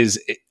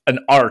is an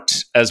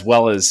art as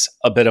well as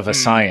a bit of a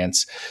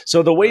science.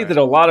 So the way that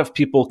a lot of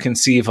people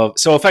conceive of,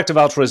 so effective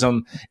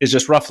altruism is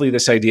just roughly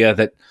this idea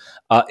that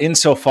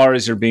insofar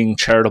as you're being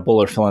charitable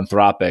or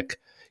philanthropic,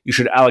 you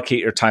should allocate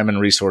your time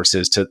and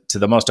resources to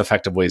the most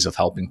effective ways of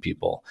helping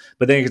people.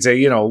 But then you could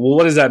say, well,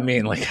 what does that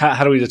mean? Like,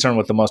 how do we determine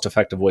what the most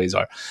effective ways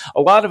are?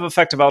 A lot of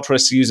effective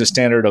altruists use a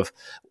standard of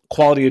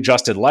quality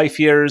adjusted life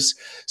years.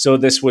 So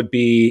this would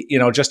be,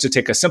 just to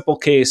take a simple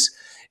case,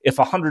 if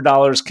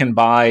 $100 can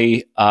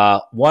buy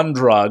one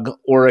drug,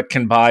 or it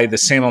can buy the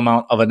same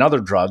amount of another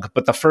drug,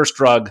 but the first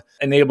drug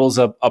enables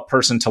a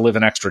person to live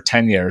an extra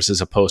 10 years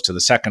as opposed to the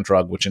second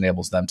drug, which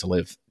enables them to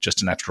live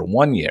just an extra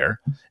 1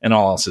 year, and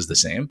all else is the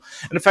same.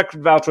 An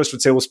effective altruist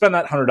would say, well, spend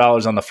that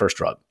 $100 on the first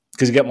drug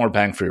because you get more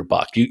bang for your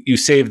buck. You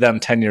save them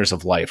 10 years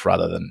of life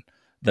rather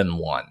than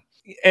one.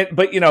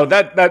 But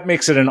that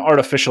makes it an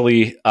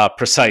artificially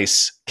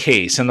precise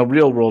case. In the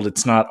real world,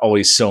 it's not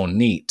always so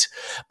neat.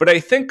 But I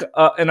think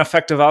an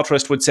effective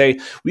altruist would say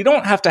we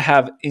don't have to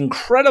have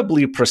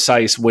incredibly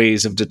precise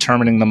ways of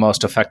determining the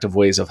most effective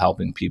ways of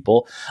helping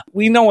people.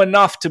 We know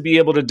enough to be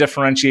able to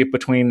differentiate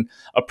between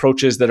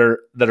approaches that are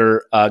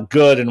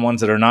good and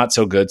ones that are not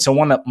so good. So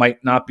one that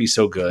might not be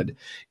so good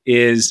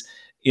is,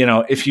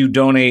 if you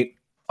donate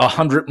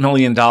 $100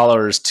 million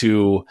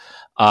to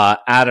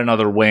add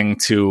another wing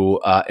to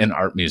an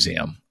art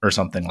museum or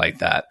something like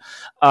that.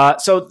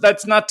 So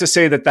that's not to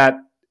say that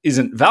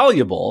isn't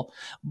valuable,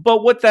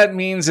 but what that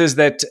means is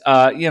that,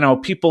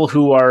 people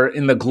who are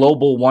in the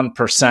global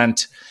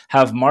 1%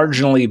 have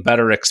marginally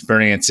better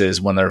experiences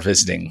when they're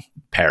visiting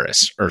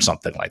Paris or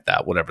something like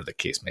that, whatever the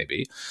case may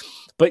be.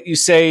 But you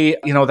say,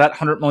 that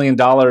 $100 million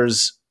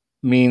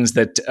means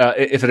that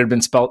if it had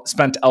been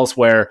spent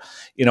elsewhere,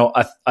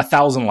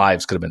 1,000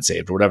 lives could have been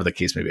saved, or whatever the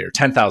case may be, or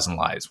 10,000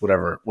 lives,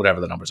 whatever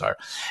the numbers are.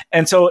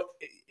 And so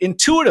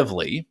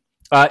intuitively,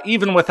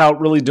 even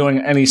without really doing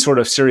any sort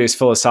of serious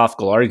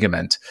philosophical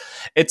argument,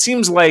 it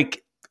seems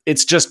like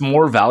it's just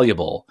more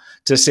valuable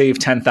to save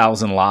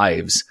 10,000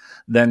 lives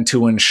than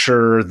to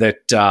ensure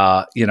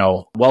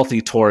that, wealthy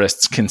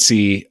tourists can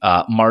see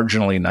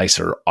marginally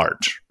nicer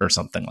art or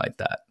something like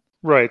that.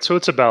 Right. So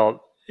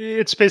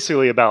it's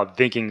basically about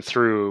thinking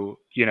through,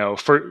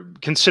 for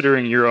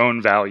considering your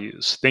own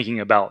values, thinking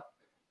about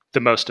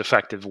the most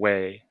effective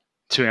way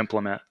to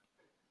implement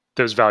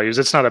those values.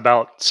 It's not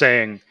about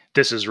saying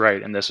this is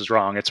right and this is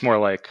wrong. It's more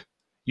like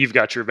you've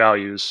got your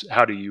values.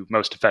 How do you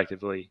most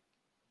effectively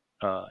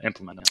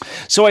implement it?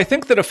 So I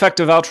think that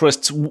effective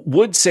altruists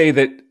would say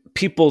that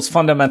people's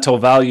fundamental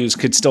values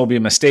could still be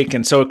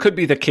mistaken. So it could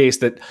be the case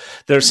that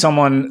there's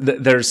some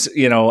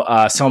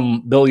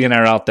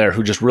billionaire out there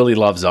who just really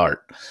loves art.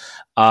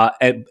 But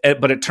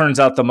it turns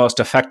out the most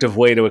effective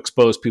way to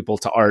expose people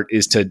to art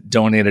is to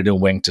donate a new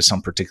wing to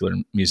some particular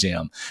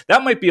museum.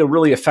 That might be a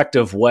really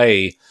effective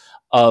way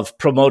of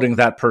promoting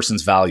that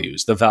person's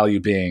values, the value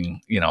being,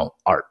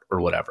 art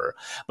or whatever.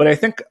 But I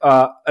think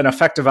an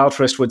effective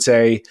altruist would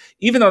say,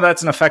 even though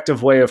that's an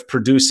effective way of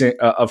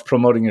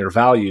promoting your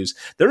values,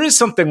 there is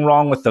something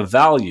wrong with the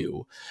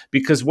value,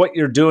 because what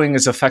you're doing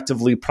is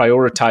effectively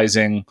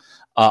prioritizing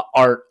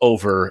art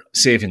over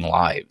saving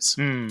lives,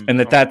 and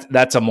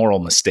that's a moral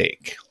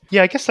mistake.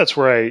 Yeah, I guess that's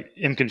where I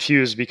am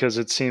confused, because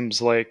it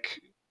seems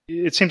like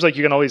you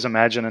can always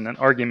imagine an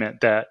argument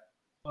that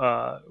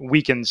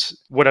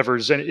weakens whatever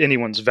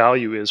anyone's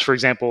value is. For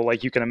example,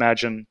 like you can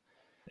imagine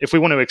if we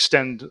want to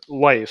extend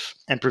life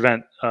and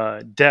prevent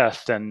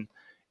death, then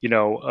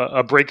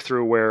a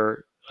breakthrough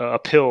where a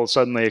pill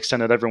suddenly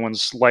extended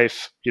everyone's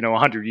life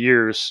 100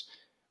 years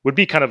would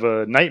be kind of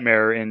a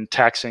nightmare in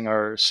taxing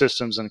our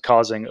systems and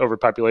causing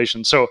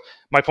overpopulation. So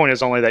my point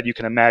is only that you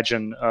can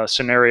imagine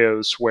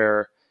scenarios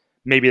where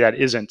maybe that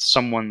isn't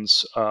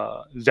someone's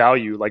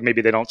value. Like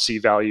maybe they don't see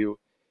value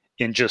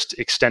in just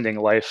extending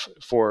life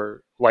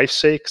for life's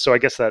sake. So I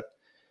guess that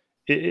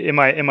am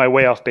I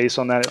way off base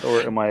on that,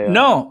 or am I?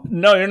 No,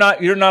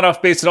 you're not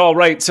off base at all.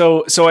 Right.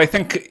 So I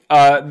think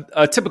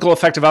a typical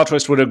effective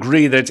altruist would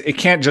agree that it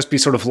can't just be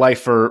sort of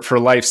life for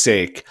life's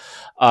sake.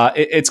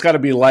 It's got to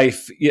be a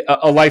life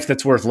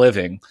that's worth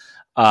living.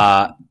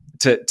 Like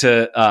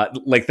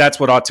that's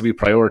what ought to be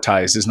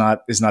prioritized.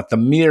 Is not the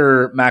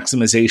mere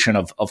maximization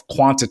of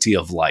quantity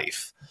of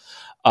life,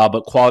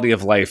 but quality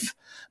of life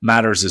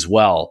matters as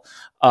well.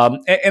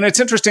 And it's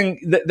interesting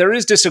that there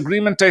is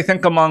disagreement, I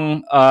think,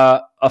 among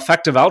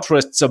effective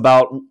altruists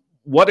about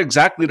what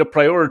exactly to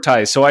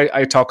prioritize. So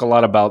I talk a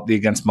lot about the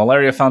Against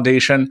Malaria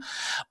Foundation,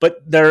 but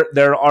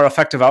there are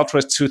effective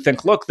altruists who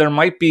think, look, there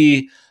might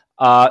be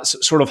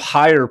sort of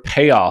higher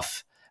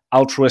payoff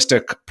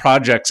altruistic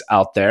projects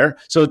out there.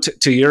 So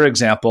to your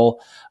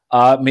example,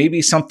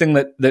 maybe something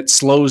that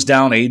slows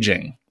down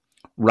aging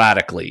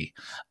radically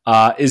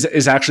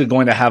is actually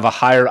going to have a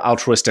higher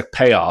altruistic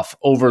payoff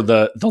over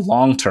the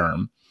long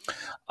term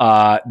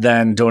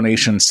than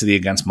donations to the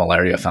Against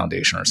Malaria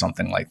Foundation or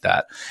something like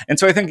that. And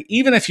so I think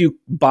even if you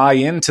buy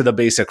into the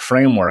basic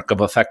framework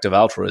of effective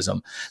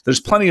altruism, there's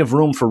plenty of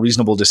room for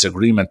reasonable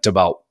disagreement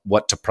about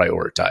what to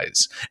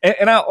prioritize.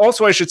 And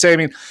I should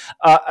say,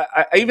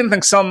 I even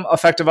think some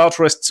effective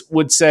altruists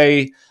would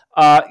say,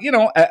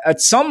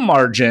 at some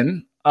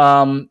margin,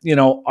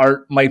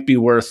 art might be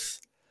worth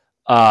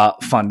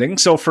funding.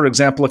 So, for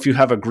example, if you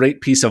have a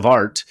great piece of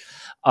art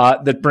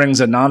that brings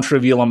a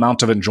non-trivial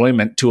amount of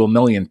enjoyment to 1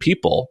 million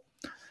people,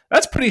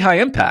 that's pretty high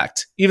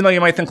impact. Even though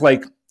you might think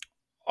like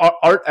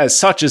art as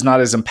such is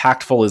not as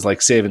impactful as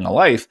like saving a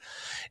life,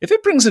 if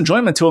it brings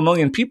enjoyment to 1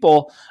 million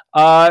people,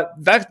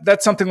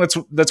 that's something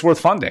that's worth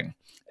funding.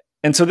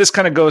 And so this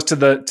kind of goes to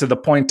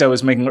the point I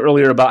was making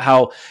earlier about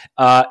how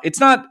it's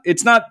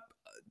not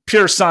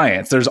pure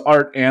science. There's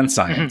art and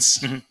science.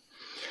 Mm-hmm.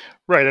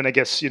 Right. And I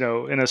guess,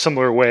 in a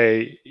similar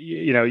way,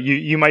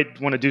 you might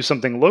want to do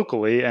something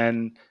locally,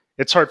 and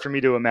it's hard for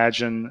me to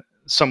imagine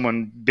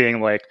someone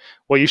being like,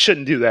 well, you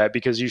shouldn't do that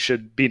because you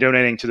should be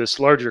donating to this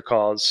larger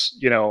cause,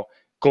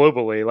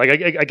 globally. Like,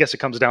 I guess it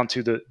comes down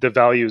to the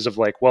values of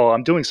like, well,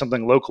 I'm doing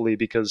something locally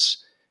because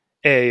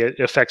it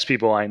affects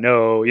people I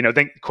know,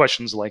 think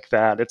questions like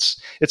that.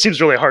 It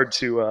seems really hard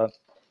to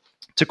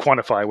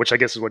quantify, which I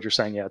guess is what you're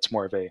saying. Yeah. It's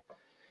more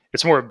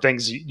of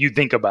things you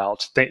think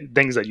about,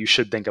 things that you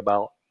should think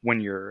about when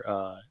you're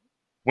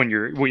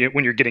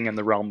getting in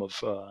the realm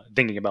of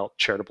thinking about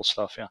charitable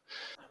stuff. Yeah.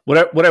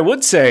 What I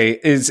would say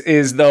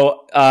is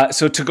though,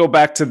 so to go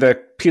back to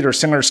the Peter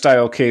Singer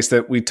style case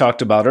that we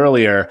talked about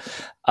earlier,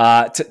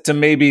 to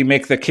maybe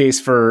make the case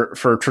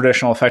for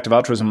traditional effective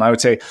altruism, I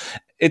would say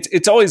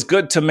it's always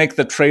good to make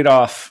the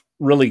trade-off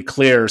really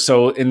clear.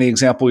 So in the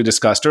example we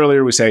discussed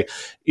earlier, we say,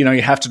 you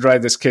have to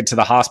drive this kid to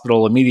the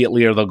hospital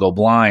immediately or they'll go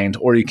blind,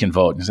 or you can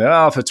vote. And you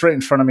say, if it's right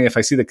in front of me, if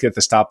I see the kid at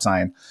the stop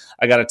sign,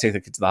 I got to take the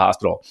kid to the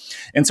hospital.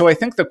 And so I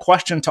think the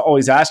question to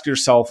always ask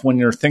yourself when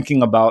you're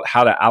thinking about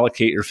how to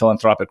allocate your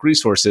philanthropic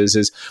resources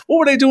is, what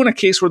would I do in a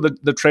case where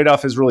the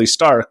trade-off is really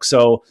stark?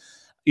 So,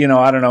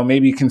 I don't know,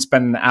 maybe you can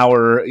spend an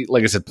hour,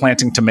 like I said,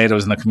 planting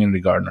tomatoes in the community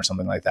garden or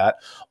something like that.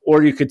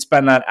 Or you could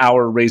spend that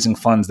hour raising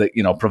funds that,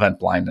 prevent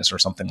blindness or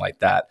something like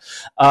that.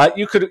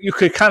 You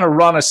could kind of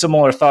run a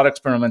similar thought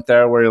experiment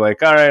there where you're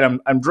like, all right,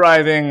 I'm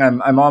driving,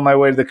 I'm on my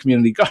way to the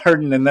community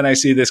garden, and then I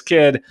see this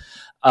kid,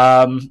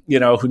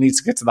 who needs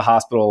to get to the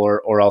hospital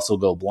or also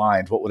go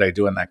blind. What would I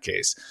do in that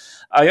case?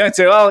 I'd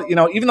say, well,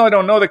 even though I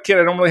don't know the kid,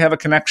 I don't really have a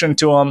connection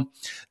to him,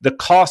 the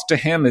cost to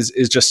him is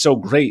just so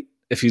great.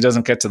 If he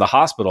doesn't get to the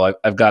hospital,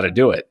 I've got to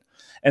do it.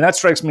 And that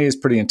strikes me as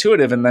pretty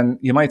intuitive. And then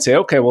you might say,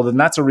 okay, well, then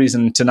that's a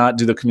reason to not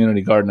do the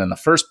community garden in the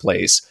first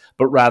place,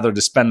 but rather to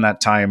spend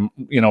that time,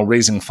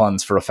 raising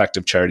funds for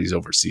effective charities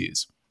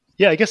overseas.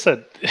 Yeah, I guess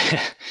that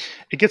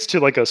it gets to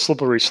like a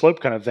slippery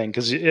slope kind of thing.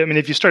 Because,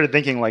 if you started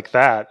thinking like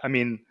that,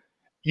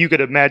 you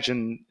could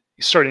imagine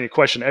starting to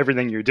question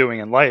everything you're doing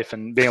in life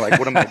and being like,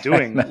 what am I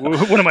doing?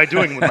 What am I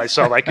doing with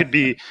myself? I could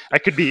be,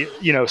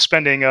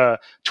 spending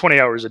 20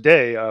 hours a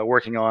day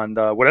working on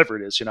whatever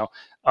it is,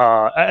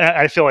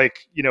 I feel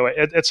like,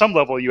 at some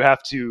level you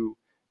have to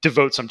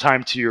devote some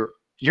time to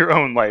your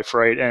own life.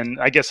 Right. And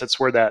I guess that's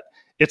where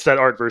it's that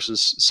art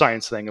versus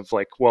science thing of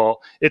like,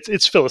 well,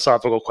 it's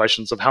philosophical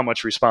questions of how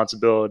much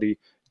responsibility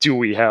do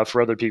we have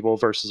for other people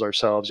versus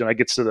ourselves. It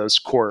gets to those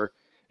core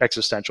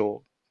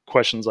existential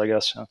questions, I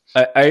guess.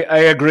 I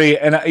agree,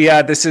 and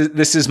this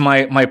is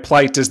my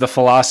plight as the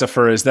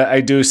philosopher, is that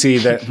I do see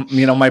that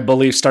my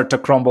beliefs start to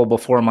crumble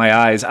before my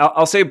eyes.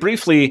 I'll say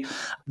briefly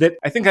that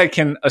I think I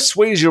can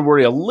assuage your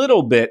worry a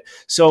little bit.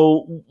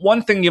 So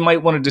one thing you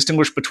might want to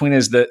distinguish between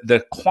is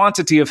the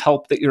quantity of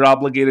help that you're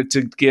obligated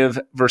to give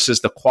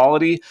versus the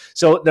quality.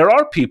 So there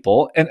are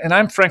people, and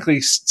I'm frankly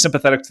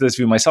sympathetic to this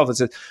view myself, that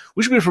says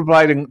we should be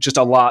providing just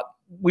a lot.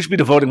 We should be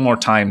devoting more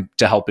time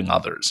to helping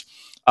others.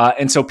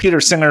 And so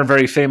Peter Singer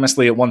very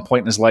famously at one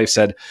point in his life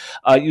said,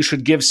 you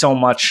should give so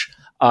much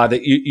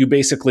that you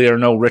basically are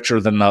no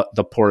richer than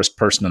the poorest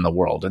person in the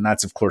world. And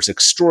that's, of course,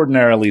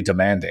 extraordinarily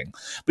demanding.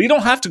 But you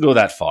don't have to go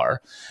that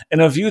far.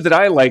 And a view that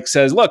I like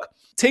says, look,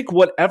 take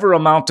whatever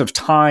amount of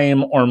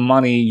time or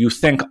money you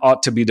think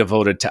ought to be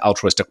devoted to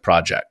altruistic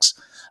projects.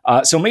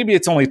 So maybe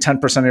it's only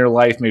 10% of your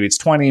life, maybe it's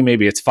 20,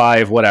 maybe it's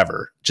 5,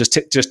 whatever. Just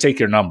take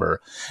your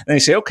number. And you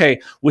say, okay,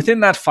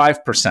 within that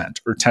 5%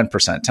 or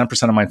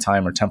 10% of my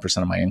time or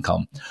 10% of my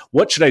income,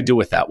 what should I do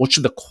with that? What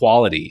should the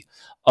quality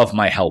of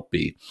my help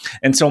be?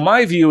 And so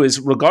my view is,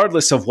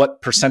 regardless of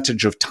what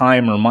percentage of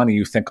time or money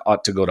you think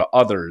ought to go to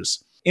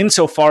others,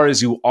 insofar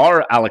as you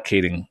are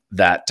allocating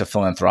that to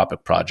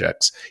philanthropic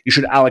projects, you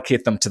should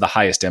allocate them to the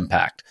highest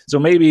impact. So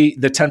maybe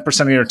the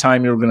 10% of your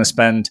time you're going to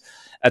spend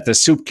at the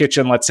soup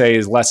kitchen, let's say,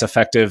 is less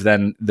effective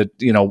than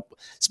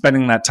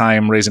spending that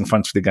time raising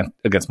funds for the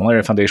Against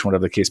Malaria Foundation,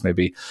 whatever the case may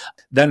be.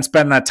 Then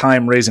spend that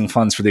time raising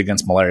funds for the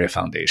Against Malaria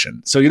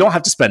Foundation. So you don't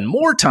have to spend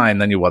more time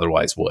than you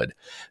otherwise would.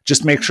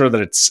 Just make sure that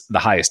it's the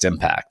highest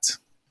impact.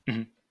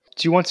 Mm-hmm.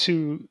 Do you want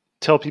to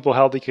tell people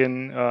how they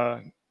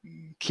can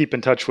keep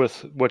in touch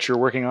with what you're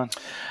working on?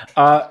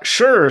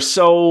 Sure.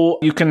 So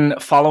you can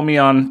follow me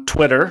on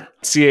Twitter,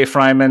 C.A.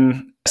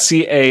 Freiman,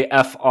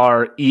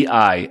 CAFREIMAN.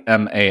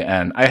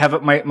 I have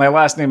it. My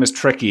last name is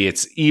tricky.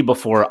 It's E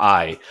before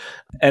I.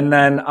 And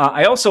then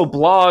I also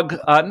blog,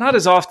 not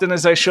as often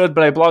as I should,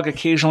 but I blog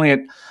occasionally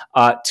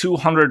at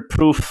 200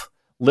 Proof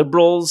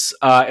Liberals,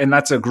 and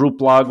that's a group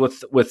blog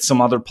with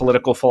some other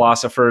political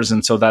philosophers,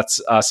 and so that's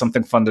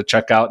something fun to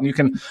check out. And you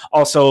can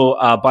also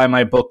buy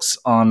my books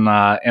on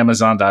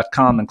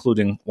Amazon.com,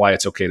 including Why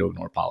It's Okay to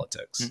Ignore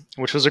Politics.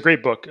 Which was a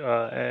great book,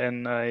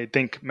 and I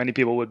think many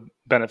people would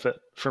benefit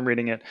from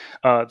reading it.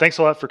 Thanks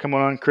a lot for coming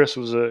on, Chris.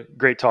 It was a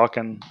great talk,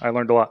 and I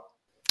learned a lot.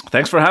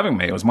 Thanks for having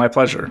me. It was my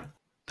pleasure.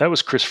 That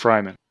was Chris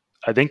Freiman.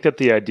 I think that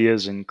the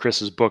ideas in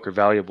Chris's book are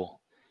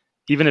valuable,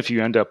 even if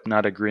you end up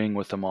not agreeing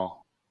with them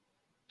all.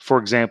 For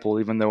example,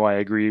 even though I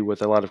agree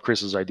with a lot of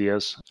Chris's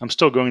ideas, I'm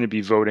still going to be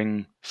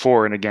voting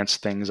for and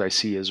against things I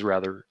see as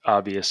rather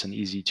obvious and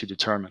easy to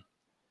determine.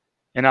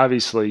 And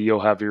obviously, you'll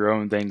have your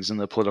own things in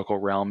the political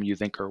realm you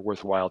think are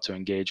worthwhile to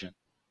engage in.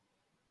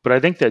 But I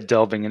think that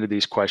delving into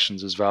these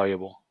questions is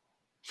valuable.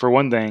 For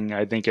one thing,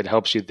 I think it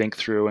helps you think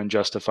through and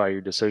justify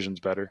your decisions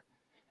better,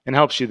 and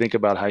helps you think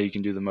about how you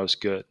can do the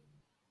most good.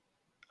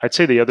 I'd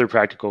say the other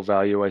practical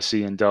value I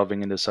see in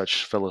delving into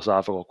such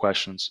philosophical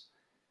questions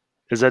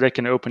is that it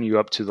can open you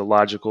up to the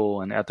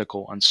logical and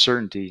ethical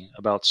uncertainty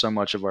about so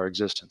much of our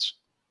existence.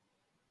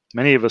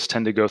 Many of us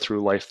tend to go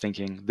through life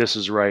thinking this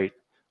is right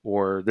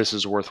or this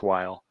is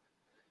worthwhile,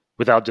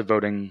 without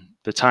devoting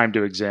the time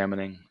to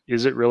examining,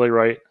 is it really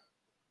right?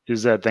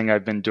 Is that thing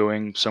I've been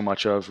doing so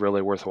much of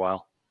really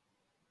worthwhile?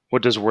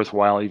 What does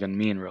worthwhile even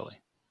mean,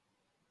 really?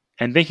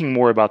 And thinking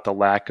more about the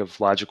lack of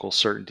logical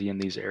certainty in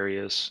these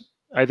areas,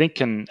 I think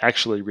can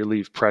actually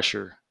relieve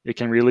pressure. It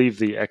can relieve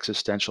the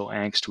existential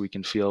angst we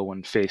can feel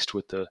when faced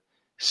with the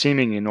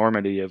seeming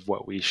enormity of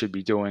what we should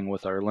be doing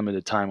with our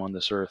limited time on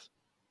this earth.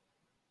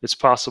 It's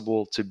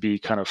possible to be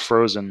kind of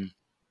frozen,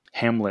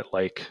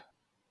 Hamlet-like,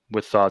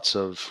 with thoughts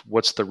of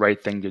what's the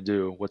right thing to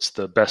do, what's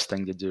the best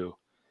thing to do,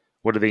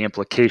 what are the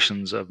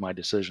implications of my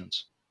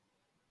decisions.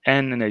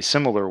 And in a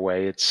similar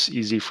way, it's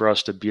easy for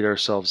us to beat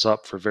ourselves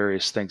up for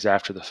various things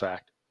after the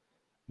fact.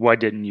 Why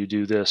didn't you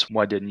do this?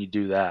 Why didn't you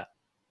do that?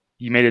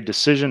 You made a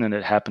decision and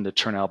it happened to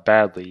turn out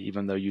badly,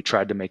 even though you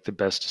tried to make the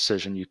best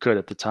decision you could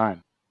at the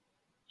time.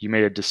 You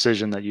made a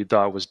decision that you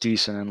thought was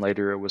decent and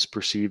later it was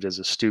perceived as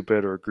a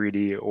stupid or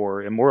greedy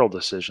or immoral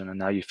decision, and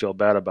now you feel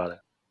bad about it.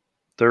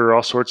 There are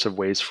all sorts of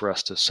ways for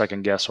us to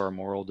second guess our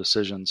moral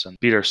decisions and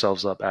beat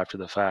ourselves up after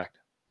the fact.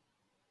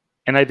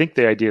 And I think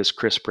the ideas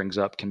Chris brings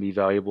up can be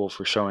valuable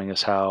for showing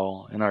us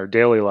how, in our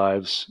daily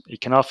lives,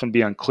 it can often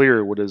be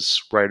unclear what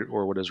is right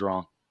or what is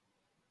wrong.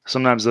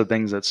 Sometimes the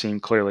things that seem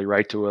clearly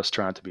right to us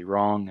turn out to be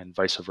wrong, and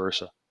vice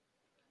versa.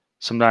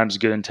 Sometimes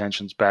good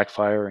intentions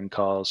backfire and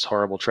cause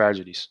horrible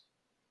tragedies.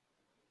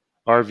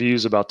 Our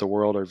views about the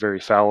world are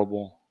very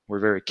fallible. We're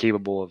very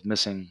capable of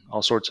missing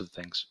all sorts of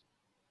things.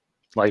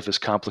 Life is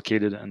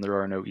complicated and there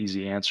are no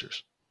easy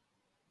answers.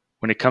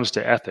 When it comes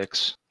to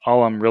ethics,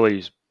 all I'm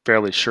really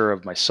fairly sure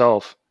of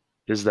myself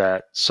is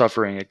that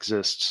suffering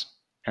exists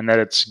and that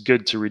it's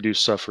good to reduce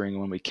suffering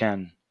when we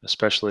can,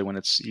 especially when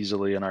it's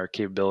easily in our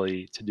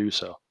capability to do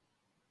so.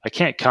 I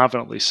can't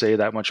confidently say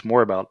that much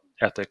more about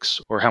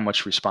ethics or how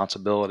much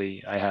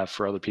responsibility I have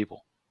for other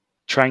people.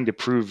 Trying to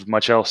prove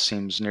much else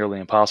seems nearly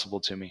impossible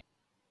to me.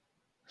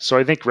 So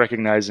I think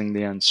recognizing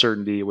the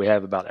uncertainty we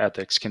have about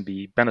ethics can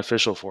be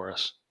beneficial for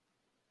us.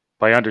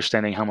 By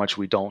understanding how much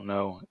we don't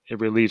know, it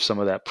relieves some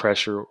of that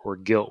pressure or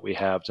guilt we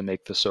have to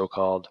make the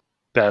so-called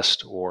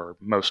best or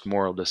most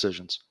moral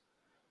decisions.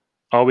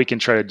 All we can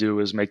try to do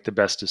is make the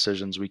best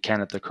decisions we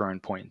can at the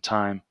current point in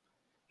time,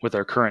 with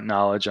our current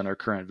knowledge and our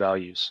current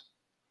values.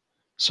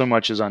 So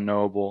much is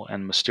unknowable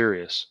and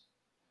mysterious.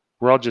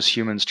 We're all just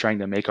humans trying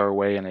to make our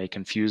way in a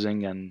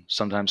confusing and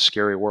sometimes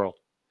scary world.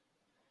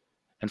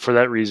 And for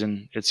that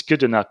reason, it's good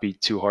to not be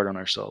too hard on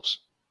ourselves.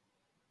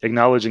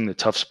 Acknowledging the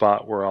tough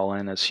spot we're all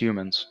in as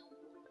humans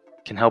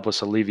can help us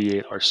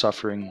alleviate our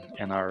suffering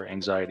and our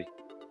anxiety.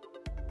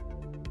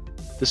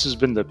 This has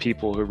been the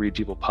People Who Read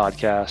People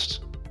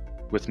podcast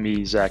with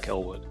me, Zach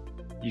Elwood.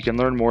 You can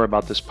learn more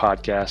about this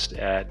podcast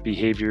at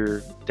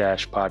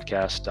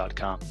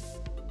behavior-podcast.com.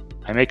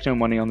 I make no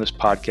money on this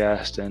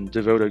podcast and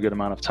devote a good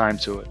amount of time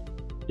to it.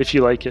 If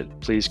you like it,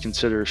 please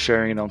consider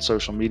sharing it on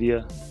social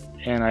media,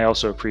 and I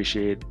also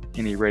appreciate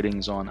any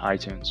ratings on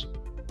iTunes.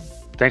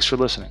 Thanks for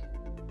listening.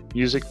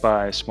 Music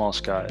by Small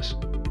Skies.